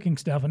stuff and cooking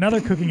stuff. Another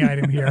cooking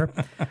item here,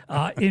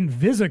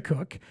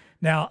 InvisiCook.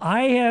 Now,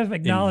 I have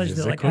acknowledged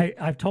that, like,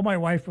 I've told my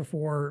wife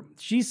before,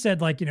 she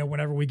said, like,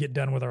 whenever we get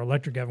done with our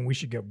electric oven, we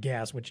should go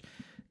gas, which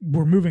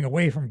we're moving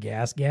away from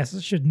gas.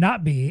 Gas should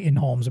not be in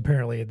homes,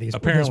 apparently, at these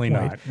Apparently at this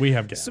point. not. We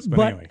have gas, but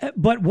anyway.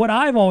 But what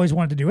I've always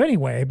wanted to do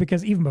anyway,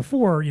 because even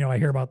before, I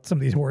hear about some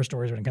of these horror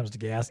stories when it comes to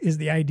gas, is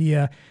the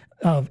idea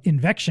of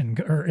invection,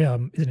 or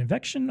is it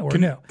invection or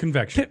no?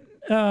 Convection.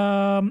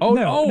 No,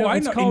 I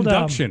it's know. called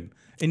Induction.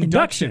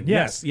 Induction.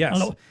 Yes.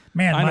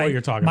 Man, I know what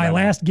you're talking my about.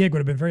 My last gig would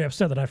have been very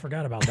upset that I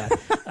forgot about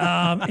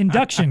that.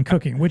 Induction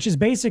cooking, which is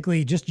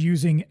basically just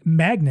using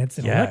magnets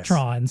and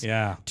electrons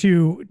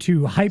to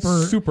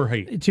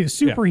superheat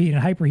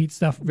and hyperheat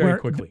stuff very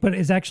quickly. But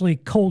it's actually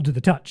cold to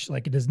the touch.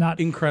 Like, it is not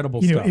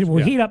incredible stuff. It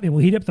will heat up. It will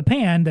heat up the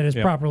pan that is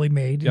properly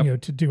made,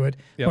 to do it,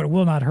 but it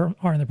will not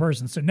harm the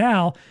person. So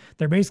now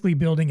they're basically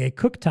building a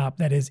cooktop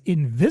that is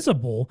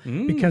invisible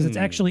because it's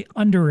actually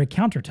under a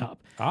countertop.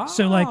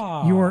 So like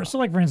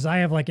for instance, I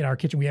have, like, in our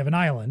kitchen we have an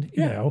island.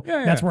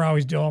 That's where I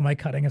always do all my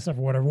cutting and stuff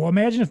or whatever. Well,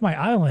 imagine if my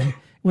island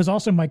was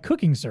also my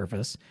cooking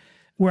surface,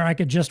 where I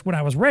could just, when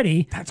I was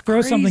ready,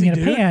 throw something in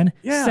a pan,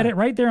 set it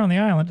right there on the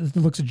island. It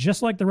looks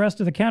just like the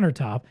rest of the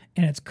countertop,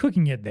 and it's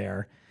cooking it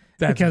there.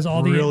 Because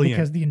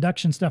the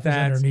induction stuff is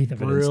underneath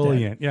of it.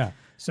 Brilliant, yeah.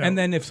 So, and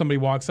then if somebody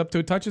walks up to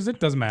it, touches it,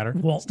 doesn't matter.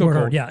 Well, still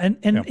cold. Yeah, and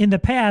in the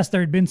past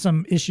there had been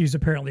some issues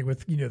apparently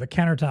with the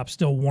countertop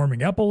still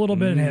warming up a little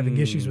bit and having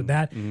issues with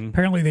that.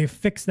 Apparently they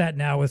fixed that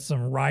now with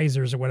some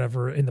risers or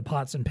whatever in the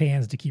pots and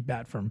pans to keep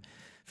that from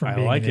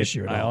being an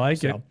issue at all. I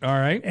like it. All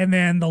right. And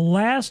then the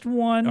last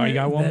one. Oh, you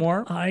got one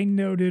more? I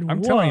noted.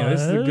 I'm telling you,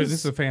 this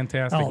is a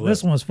fantastic. Oh,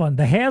 this one was fun.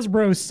 The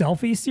Hasbro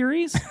selfie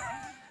series.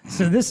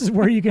 So this is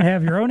where you can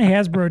have your own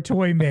Hasbro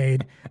toy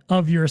made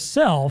of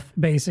yourself,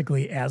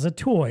 basically, as a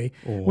toy.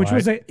 Which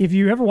was if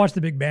you ever watched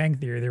The Big Bang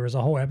Theory, there was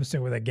a whole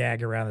episode with a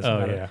gag around this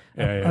about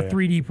a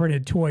 3D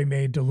printed toy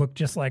made to look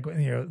just like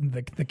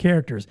the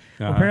characters.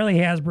 Apparently,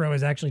 Hasbro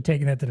is actually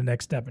taking that to the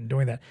next step and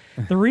doing that.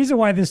 The reason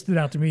why this stood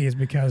out to me is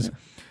because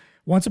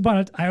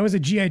I was a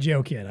G.I.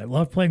 Joe kid. I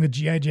loved playing with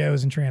G.I.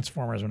 Joes and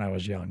Transformers when I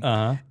was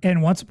young.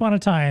 And once upon a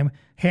time,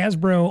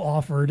 Hasbro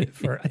offered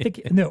for,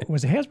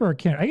 was it Hasbro or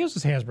Kenner? I guess it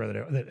was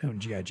Hasbro that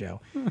owned G.I.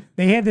 Joe.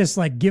 They had this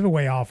like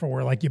giveaway offer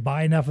where like you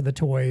buy enough of the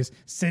toys,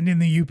 send in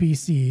the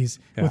UPCs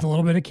with a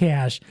little bit of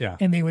cash,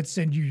 and they would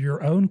send you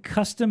your own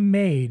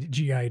custom-made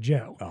G.I.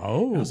 Joe.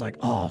 Oh. I was like,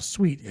 oh,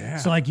 sweet. Yeah.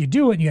 So like you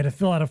do it and you had to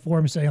fill out a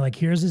form saying like,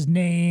 here's his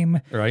name,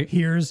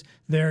 here's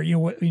their,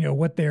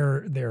 what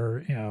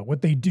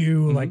they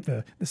do, like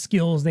the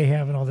skills they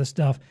have and all this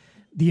stuff.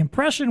 The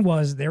impression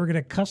was they were going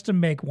to custom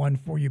make one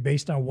for you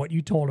based on what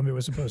you told them it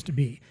was supposed to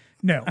be.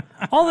 No.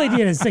 All they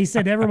did is they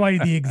sent everybody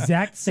the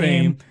exact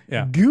same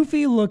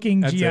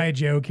goofy-looking G.I.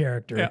 Joe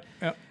character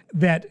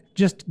that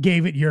just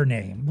gave it your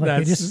name.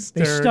 Like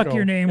they stuck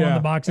your name on the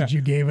box that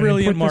you gave it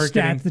and put the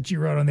stats that you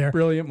wrote on there.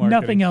 Brilliant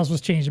marketing. Nothing else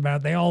was changed about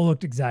it. They all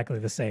looked exactly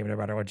the same no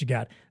matter what you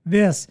got.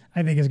 This,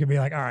 I think, is going to be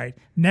like, all right,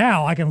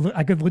 now I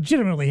could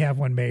legitimately have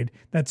one made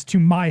that's to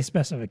my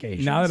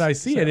specifications. Now that I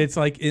see it, it's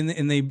like,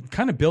 and they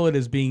kind of bill it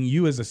as being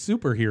you as a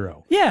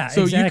superhero. Yeah,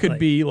 so exactly. you could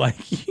be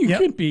like, you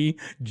could be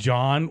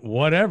John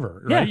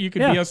whatever, right? You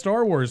could be a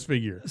Star Wars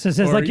figure. So it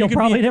says like you'll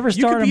probably never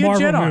star in a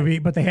Marvel movie,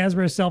 but the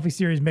Hasbro selfie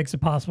series makes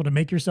it possible to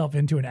make yourself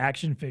into an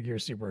action figure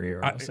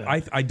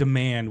superhero. I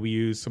demand we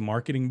use some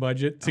marketing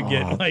budget to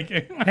get like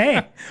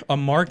a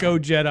Marco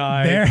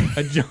Jedi,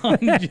 a John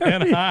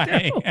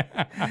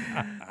Jedi.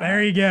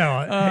 There you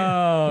go.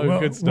 Oh,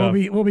 good stuff.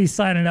 We'll be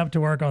signing up to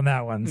work on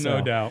that one. So.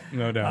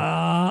 No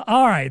doubt.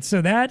 All right,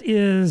 so that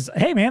is.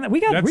 Hey man,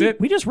 That's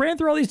it. We just ran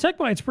through all these Tech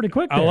Bytes pretty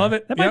quick. I love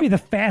it. That might be the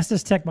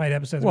fastest Tech Byte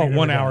episode. Well,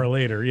 1 hour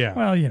later, yeah.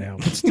 Well,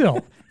 but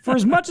still. For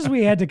as much as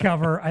we had to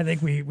cover, I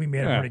think we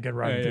made a pretty good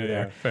run through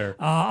there. Fair.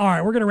 All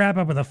right, we're going to wrap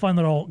up with a fun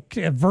little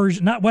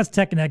version, not What's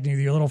Tech Connecting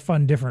with you, a little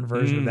fun, different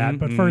version of that.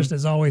 But first,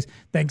 as always,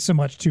 thanks so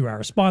much to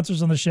our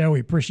sponsors on the show. We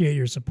appreciate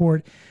your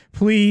support.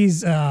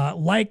 Please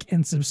like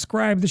and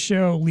subscribe to the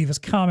show. Leave us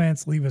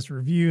comments. Leave us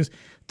reviews.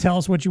 Tell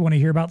us what you want to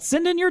hear about.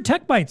 Send in your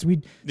Tech Bytes.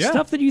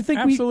 Stuff that you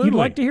think you'd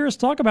like to hear us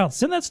talk about.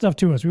 Send that stuff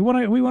to us. We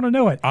want to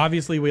know it.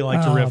 Obviously, we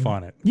like to riff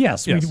on it.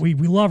 Yes. We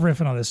love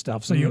riffing on this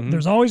stuff. So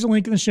there's always a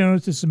link in the show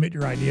notes to submit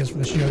your ideas for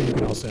the show. You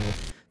can also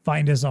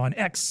find us on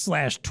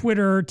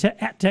X/Twitter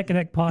at Tech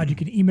Connect Pod. You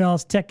can email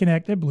us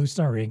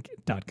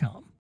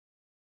techconnect@bluestarinc.com.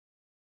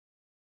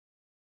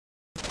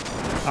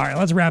 All right,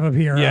 let's wrap up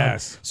here.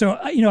 Yes.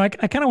 I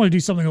kind of want to do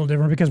something a little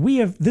different because we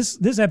have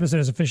this episode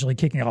is officially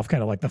kicking off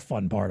kind of like the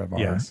fun part of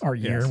our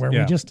year where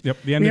we just the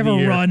end we of have the a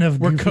year. run of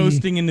We're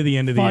coasting into the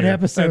end of the fun year.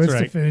 episodes That's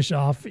right. to finish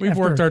off. We've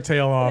worked our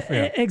tail off.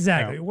 Yeah.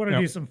 Exactly. We want to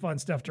do some fun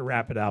stuff to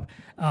wrap it up.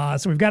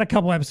 So we've got a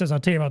couple episodes. I'll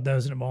tell you about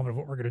those in a moment of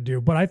what we're going to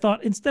do. But I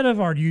thought instead of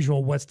our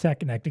usual What's Tech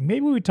Connecting,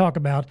 maybe we would talk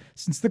about,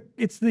 since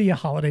it's the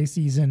holiday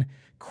season,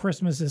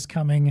 Christmas is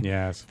coming.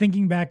 Yes.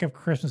 Thinking back of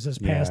Christmases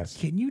past, Yes.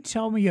 can you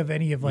tell me of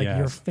any of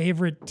your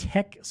favorite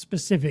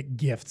tech-specific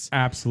gifts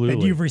Absolutely.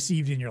 that you've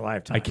received in your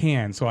lifetime? I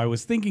can. So I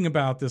was thinking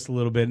about this a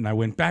little bit, and I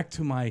went back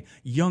to my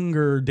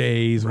younger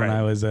days when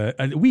I was a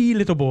wee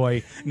little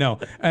boy. No,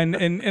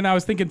 and I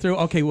was thinking through,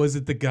 okay, was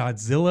it the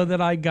Godzilla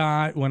that I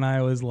got when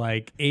I was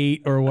like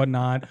 8 or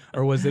whatnot?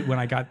 Or was it when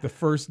I got the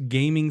first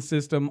gaming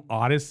system,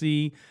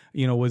 Odyssey?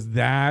 Was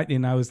that?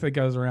 And I was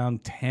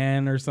around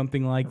 10 or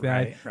something like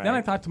that. Right. Then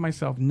I thought to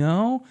myself,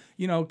 no,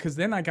 because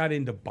then I got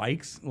into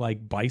bikes,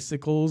 like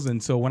bicycles.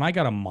 And so when I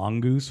got a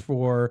Mongoose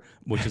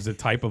which is a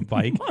type of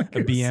bike, a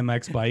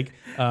BMX bike,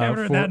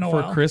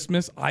 for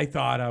Christmas, I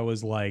thought I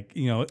was like,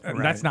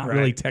 that's not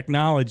really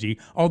technology.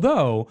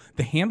 Although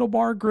the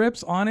handlebar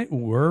grips on it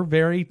were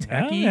very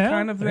techy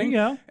kind of thing. There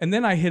you go. And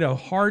then I hit a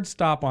hard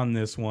stop on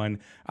this one.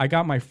 I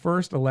got my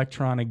first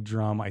electronic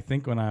drum, I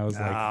think when I was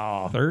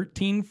like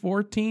 13,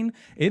 14.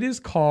 It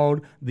is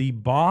called the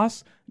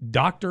Boss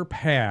Dr.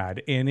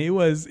 Pad, and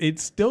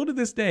it's still to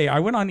this day. I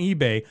went on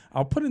eBay.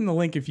 I'll put in the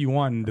link if you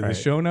want into the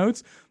show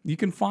notes. You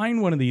can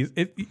find one of these.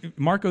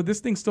 Marco,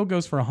 this thing still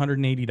goes for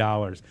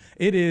 $180.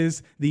 It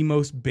is the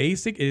most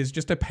basic. It is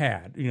just a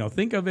pad.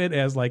 Think of it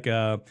as like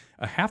a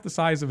half the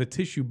size of a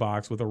tissue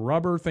box with a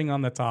rubber thing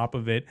on the top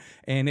of it,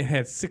 and it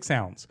has 6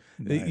 sounds.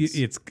 Nice.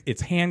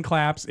 It's hand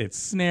claps, it's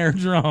snare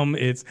drum,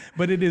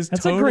 but it is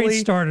That's totally a great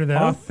starter, though.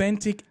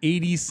 Authentic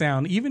 80s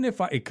sound. Even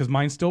because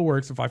mine still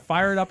works. If I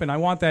fire it up and I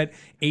want that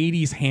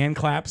 80s hand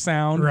clap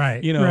sound,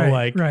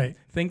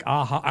 think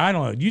Aha. I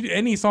don't know.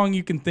 Any song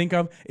you can think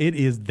of, it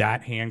is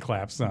that hand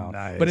clap sound.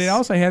 Nice. But it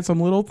also had some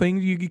little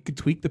things you could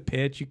tweak the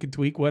pitch, you could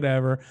tweak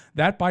whatever.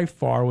 That by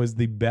far was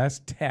the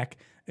best tech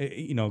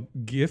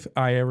gift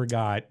I ever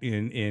got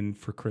in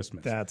for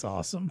Christmas. That's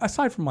awesome.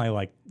 Aside from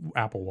my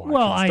Apple Watch.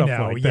 Well, and stuff I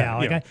know, like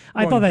yeah. that.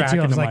 I thought that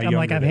too. I was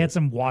I've I've had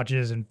some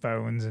watches and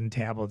phones and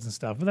tablets and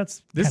stuff,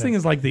 but this thing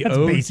is like the that's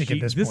OG. basic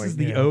at this point. This is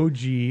the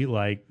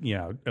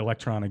OG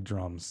electronic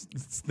drums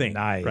thing,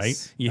 Nice.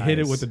 Right? You hit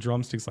it with the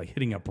drumsticks like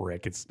hitting a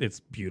brick. It's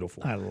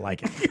beautiful. I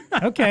like it.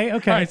 Okay. All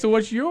right. So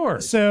what's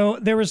yours? So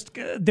there was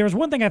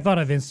one thing I thought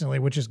of instantly,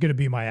 which is going to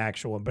be my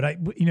actual one. But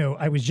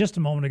I was just a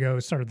moment ago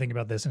started thinking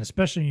about this, and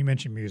especially when you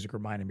mentioned music,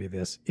 reminded me of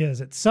this.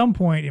 Is at some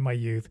point in my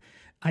youth,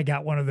 I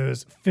got one of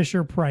those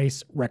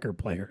Fisher-Price record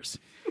players.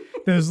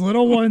 Those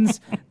little ones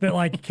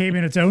that came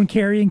in its own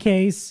carrying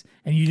case,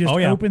 and you just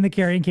open the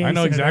carrying case. I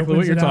know exactly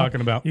what you're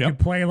talking about. You could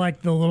play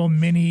the little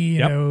mini,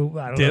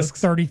 discs.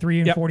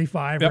 33 and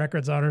 45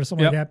 records on it or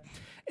something like that.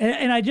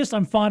 And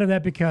I'm fond of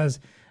that because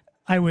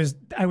I was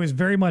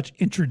very much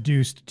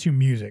introduced to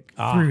music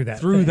through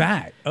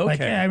that.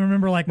 Okay. I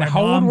remember my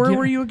how mom. How old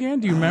were you again?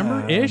 Do you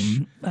remember?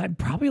 Ish?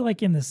 Probably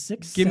in the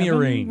 6-7 Give me a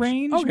range,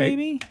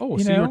 maybe. Oh,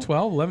 so you were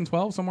 12, 11,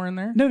 12, somewhere in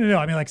there? No.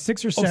 I mean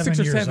 6 or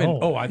 7 years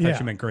old. Oh, I thought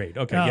you meant grade.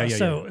 Okay,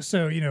 So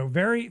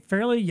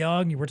fairly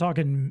young. You were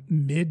talking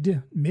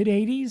mid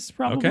 80s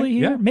probably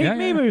here. Yeah,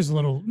 maybe it was a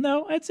little.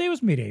 No, I'd say it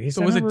was mid 80s.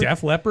 So was it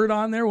Def Leppard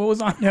on there? What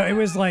was on? No, it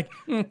was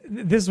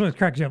this was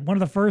correct. One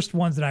of the first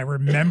ones that I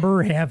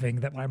remember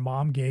having that my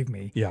mom gave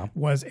me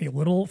was a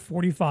little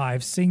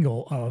 45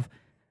 single of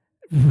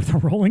the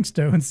Rolling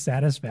Stones'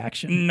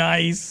 Satisfaction.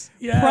 Nice.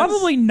 Yes.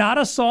 Probably not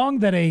a song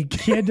that a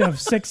kid of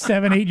 6,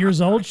 7, 8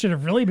 years old should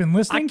have really been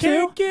listening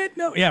to.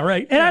 Yeah,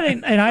 right.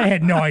 And I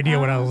had no idea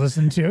what I was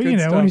listening to.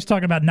 When he's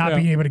talking about not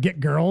being able to get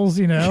girls,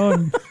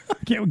 and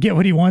get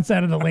what he wants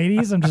out of the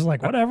ladies. I'm just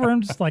whatever.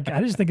 I'm just I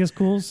just think it's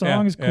cool.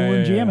 Song is cool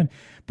and jamming.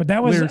 But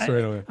that was, I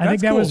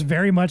think that was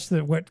very much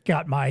what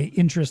got my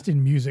interest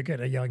in music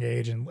at a young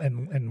age and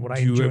what I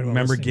enjoyed. Do you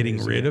remember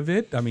getting rid of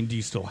it? I mean, do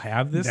you still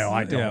have this? No,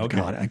 I don't. Yeah, okay.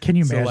 God, can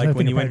you imagine? So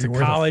when you went to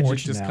college, it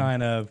just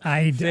kind of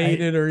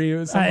faded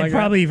or something like that?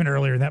 Probably even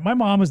earlier than that. My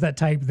mom was that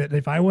type that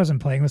if I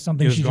wasn't playing with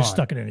something, she just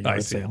stuck it in a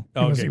yard sale.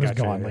 It was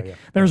gone.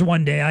 There was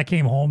one day I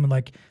came home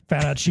and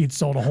found out she'd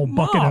sold a whole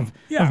bucket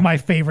of my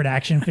favorite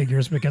action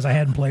figures because I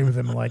hadn't played with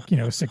them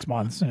in 6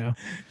 months.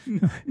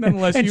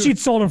 Nonetheless, and she'd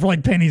sold them for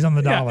pennies on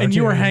the dollar. And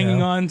you were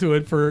hanging on to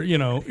it for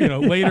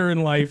later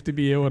in life to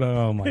be able to.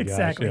 Oh my gosh!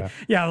 Exactly.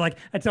 Yeah.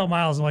 I tell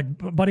Miles, I'm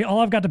buddy, all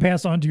I've got to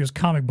pass on to you is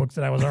comic books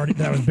that I was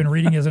been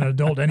reading as an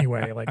adult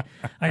anyway.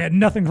 I had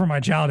nothing from my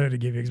childhood to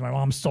give you because my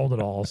mom sold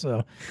it all.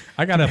 So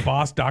I got a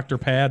Boss Dr.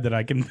 Pad that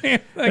I can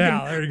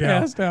there you go.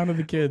 Pass down to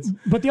the kids.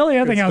 But the only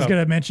other thing I was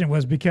going to mention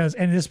was because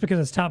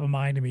it's top of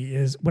mind to me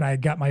is when I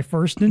got my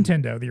first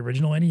Nintendo, the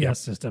original NES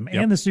system,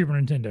 and the Super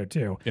Nintendo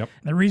too. Yep.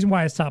 And the reason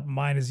why it's top of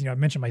mind is I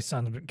mentioned my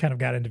son kind of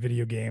got into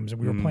video games and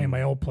we were playing my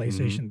my old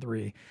PlayStation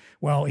 3.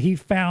 Well, he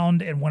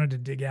found and wanted to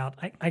dig out.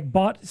 I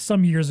bought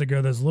some years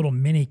ago those little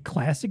mini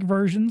classic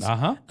versions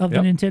of the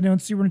Nintendo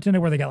and Super Nintendo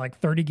where they got like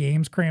 30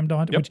 games crammed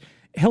onto, which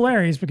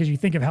hilarious because you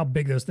think of how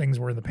big those things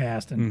were in the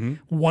past, and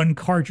one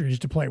cartridge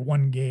to play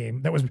one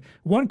game. That was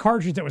one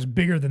cartridge that was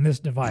bigger than this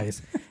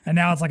device, and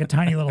now it's like a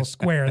tiny little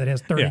square that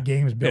has 30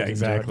 games built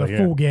into it, the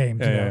full games.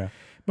 You know?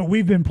 But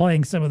we've been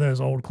playing some of those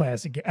old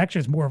classic. Actually,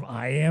 it's more of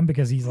I am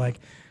because he's like,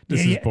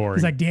 this is boring.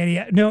 He's like,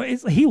 Daddy, no,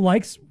 he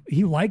likes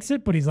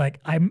it, but he's like,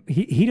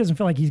 he doesn't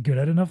feel like he's good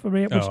at enough of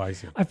it. Which I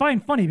see. I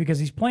find funny because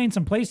he's playing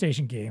some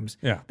PlayStation games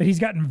that he's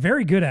gotten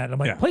very good at. I'm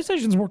like,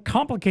 PlayStation's more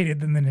complicated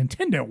than the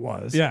Nintendo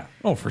was. Yeah.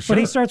 Oh, for sure. But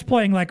he starts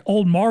playing like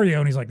old Mario,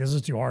 and he's like, this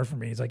is too hard for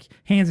me. He's like,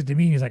 hands it to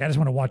me, and he's like, I just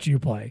want to watch you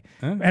play.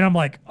 And I'm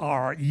like,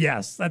 oh,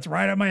 yes, that's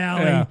right up my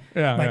alley.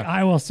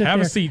 I will sit there.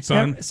 Have a seat,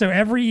 son. So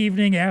every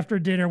evening after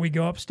dinner, we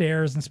go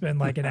upstairs and spend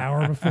like an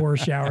hour before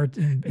shower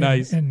and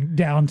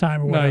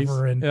downtime or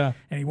whatever. And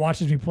he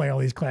watches me play all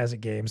these classic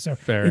games. So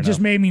it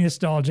just made me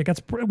nostalgic.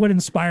 That's what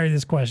inspired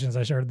this question as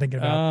I started thinking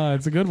about.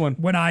 It's a good one.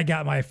 When I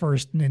got my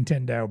first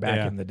Nintendo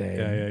back in the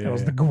day. That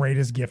was the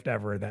greatest gift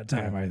ever at that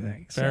time, I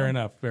think. Fair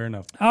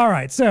enough. All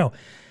right. So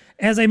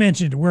as I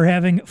mentioned, we're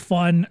having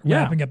fun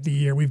wrapping up the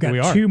year. We've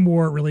got 2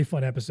 more really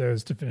fun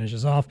episodes to finish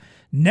us off.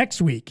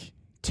 Next week,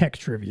 Tech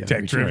Trivia.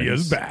 Tech Trivia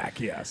is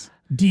back, yes.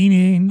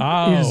 Deaning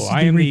is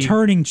the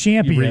returning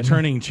champion.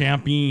 Returning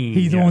champion.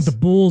 He's the one with the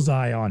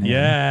bullseye on him.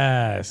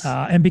 Yes.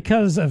 And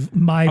because of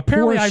my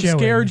apparently poor I've showing,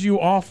 scared you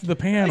off the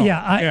panel.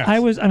 Yeah,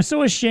 I'm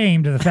so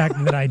ashamed of the fact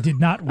that I did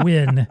not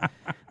win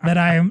that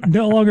I am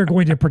no longer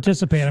going to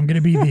participate. I'm going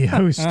to be the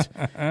host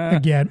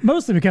again,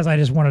 mostly because I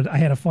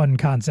had a fun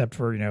concept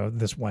for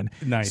this one.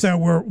 Nice. So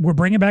we're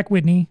bringing back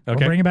Whitney. Okay.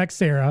 We're bringing back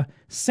Sarah.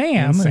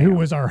 Sam, who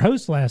was our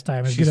host last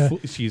time, she's going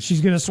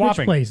to switch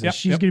places. Yep,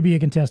 she's going to be a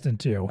contestant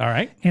too. All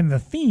right. And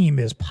the theme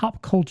is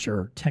pop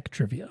culture tech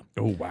trivia.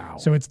 Oh, wow.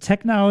 So it's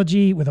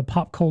technology with a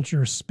pop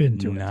culture spin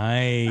to it.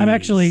 Nice. I'm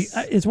actually,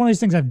 it's one of these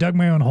things I've dug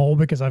my own hole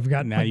because I've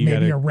got maybe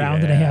a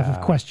round and a half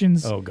of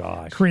questions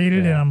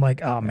created. And I'm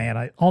like, oh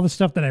man, all the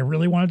stuff that I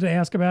really wanted to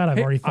ask about, I've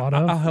already thought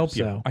of. I'll help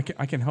you. I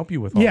can help you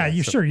with all that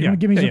stuff. Sure. You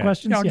want to give me some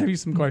questions? Yeah, I'll give you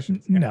some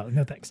questions.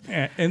 No, thanks.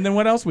 And then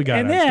what else we got?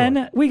 And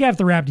then we have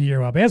to wrap the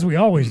year up, as we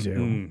always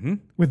do,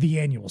 with the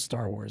annual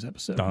Star Wars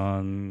episode.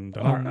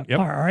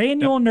 Our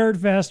annual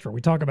Nerd Fest, where we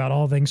talk about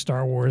all things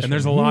Star Wars. And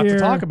there's a lot to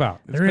talk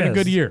about. It's been a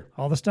good year.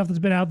 All the stuff that's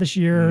been out this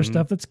year,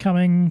 stuff that's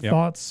coming,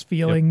 thoughts,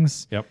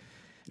 feelings. Yep.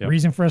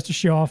 Reason for us to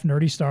show off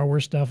nerdy Star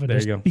Wars stuff and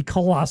just be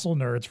colossal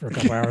nerds for a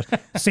couple hours.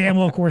 Sam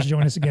will, of course,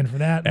 join us again for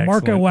that. Excellent.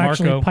 Marco will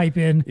actually pipe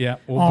in. Yeah,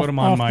 we'll put him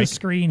on mic. The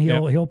screen.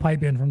 He'll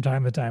pipe in from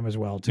time to time as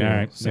well, too. All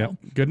right. So.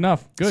 Good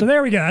enough. Good. So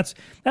there we go. That's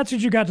what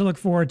you got to look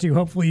forward to.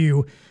 Hopefully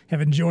you have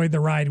enjoyed the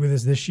ride with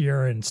us this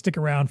year and stick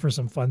around for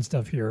some fun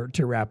stuff here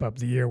to wrap up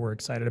the year. We're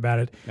excited about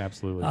it.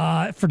 Absolutely.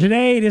 For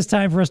today, it is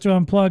time for us to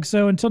unplug.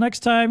 So until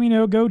next time,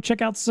 go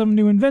check out some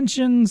new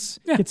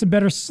inventions, get some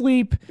better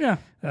sleep. Yeah.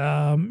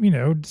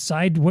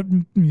 Decide what,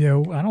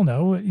 I don't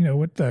know,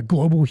 what the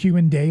global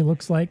human day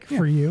looks like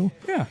for you.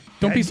 Yeah.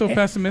 Don't be so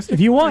pessimistic. If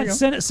you want,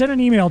 send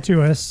an email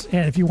to us.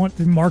 And if you want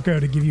Marco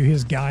to give you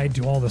his guide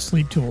to all the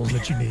sleep tools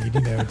that you need,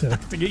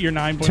 to get your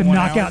 9.1 to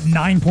knock out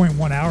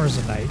 9.1 hours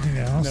a night,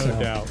 No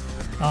doubt.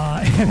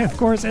 And of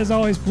course, as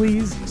always,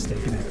 please stay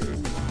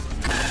connected.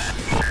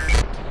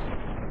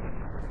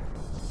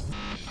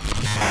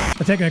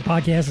 The Tech Connect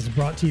podcast is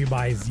brought to you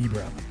by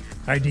Zebra. All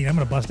right, Dean, I'm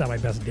going to bust out my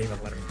best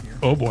David letter here.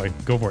 Oh boy,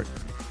 go for it.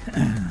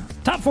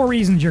 Top 4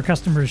 reasons your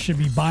customers should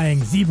be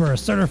buying Zebra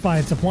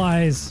certified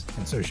supplies,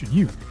 and so should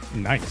you.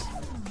 Nice.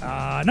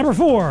 Number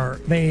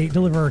 4, they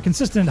deliver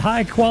consistent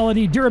high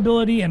quality,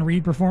 durability, and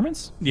read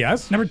performance.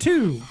 Yes. Number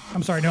 2,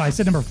 I'm sorry, no, I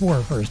said number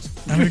 4 first.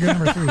 I'm going to go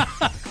number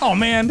 3. Oh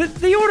man,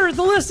 the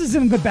list is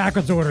in the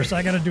backwards order, so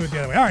I got to do it the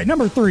other way. All right,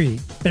 number 3,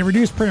 they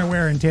reduce printer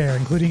wear and tear,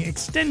 including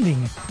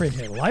extending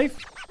printer life.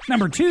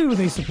 Number 2,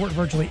 they support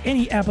virtually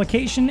any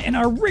application and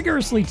are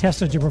rigorously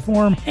tested to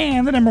perform.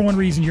 And the number 1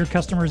 reason your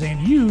customers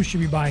and you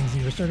should be buying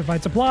Zebra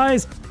certified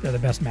supplies, they're the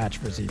best match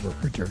for Zebra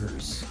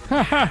printers.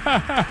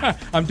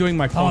 I'm doing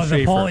my Paul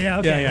Schaefer. Paul, yeah,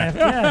 okay.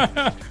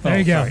 Yeah. There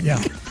you go.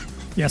 Yeah.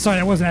 Yeah, sorry,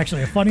 that wasn't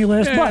actually a funny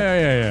list, but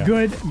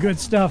good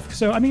stuff.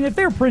 So, I mean, if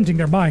they're printing,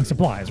 they're buying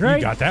supplies, right?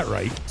 You got that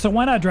right. So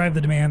why not drive the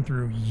demand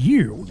through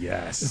you?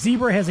 Yes.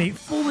 Zebra has a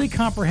fully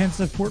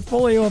comprehensive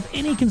portfolio of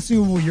any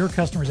consumable your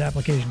customer's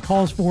application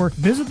calls for.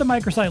 Visit the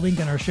microsite link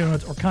in our show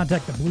notes or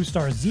contact the Blue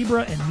Star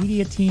Zebra and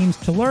media teams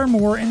to learn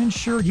more and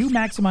ensure you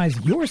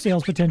maximize your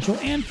sales potential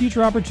and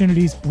future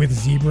opportunities with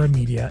Zebra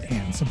Media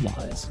and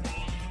Supplies.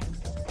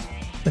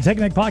 The Tech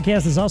Connect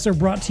podcast is also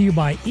brought to you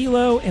by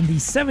ELO and the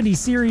 70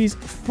 series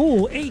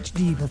full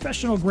HD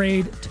professional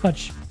grade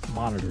touch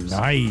monitors.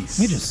 Nice.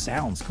 It just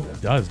sounds cool.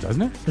 It does,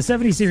 doesn't it? The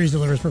 70 series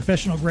delivers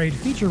professional-grade,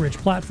 feature-rich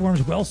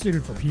platforms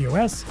well-suited for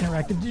POS,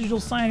 interactive digital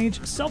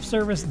signage,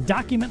 self-service,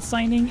 document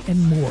signing, and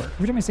more.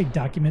 Every time I say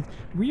document,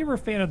 were you ever a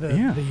fan of the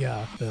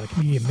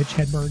comedian Mitch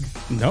Hedberg?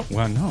 No,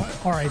 well, no.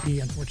 R.I.P.,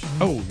 unfortunately.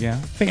 Oh, yeah.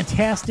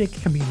 Fantastic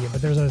comedian,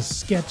 but there's a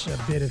sketch, a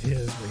bit of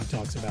his where he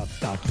talks about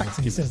documents,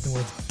 and he says the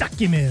words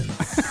documents.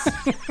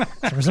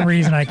 So for some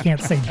reason, I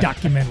can't say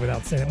document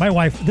without saying it. My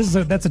wife,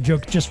 that's a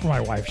joke just for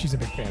my wife. She's a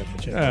big fan of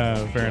Mitch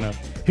Hedberg. Fair enough.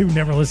 Who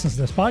never listens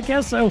to this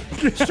podcast, so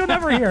she'll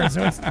never hear it.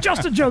 So it's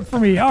just a joke for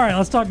me. All right,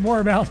 let's talk more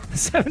about the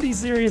 70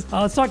 series.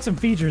 Let's talk some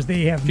features.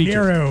 They have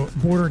narrow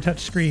border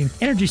touchscreen,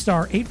 Energy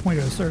Star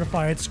 8.0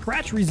 certified,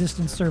 scratch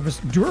resistant surface,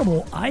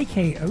 durable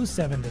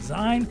IK07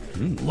 design,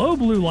 low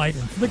blue light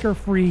and flicker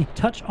free,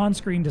 touch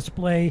on-screen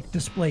display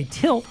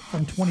tilt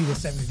from 20 to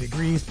 70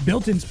 degrees,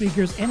 built-in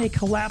speakers, and a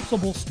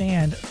collapsible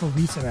stand for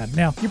reset.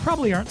 Now, you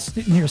probably aren't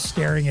sitting here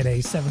staring at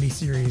a 70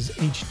 series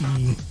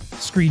HD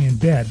screen in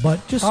bed,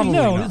 but just so you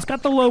know, it's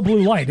got the low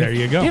blue light. There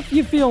you go. If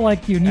you feel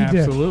like you need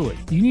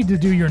to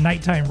do your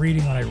nighttime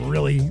reading on a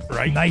really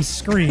nice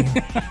screen,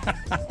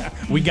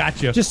 we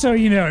got you. Just so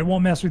you know, it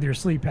won't mess with your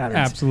sleep patterns.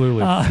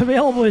 Absolutely.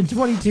 Available in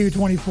 22,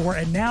 24,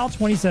 and now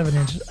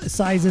 27-inch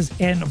sizes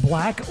and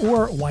black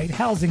or white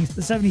housings.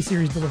 The 70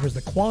 series delivers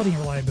the quality and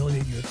reliability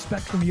that you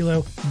expect from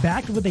Elo,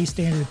 backed with a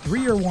standard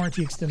 3-year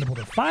warranty extendable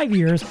to 5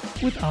 years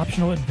with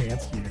optional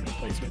advanced unit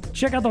replacement.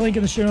 Check out the link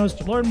in the show notes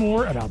to learn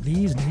more about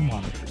these new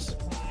monitors.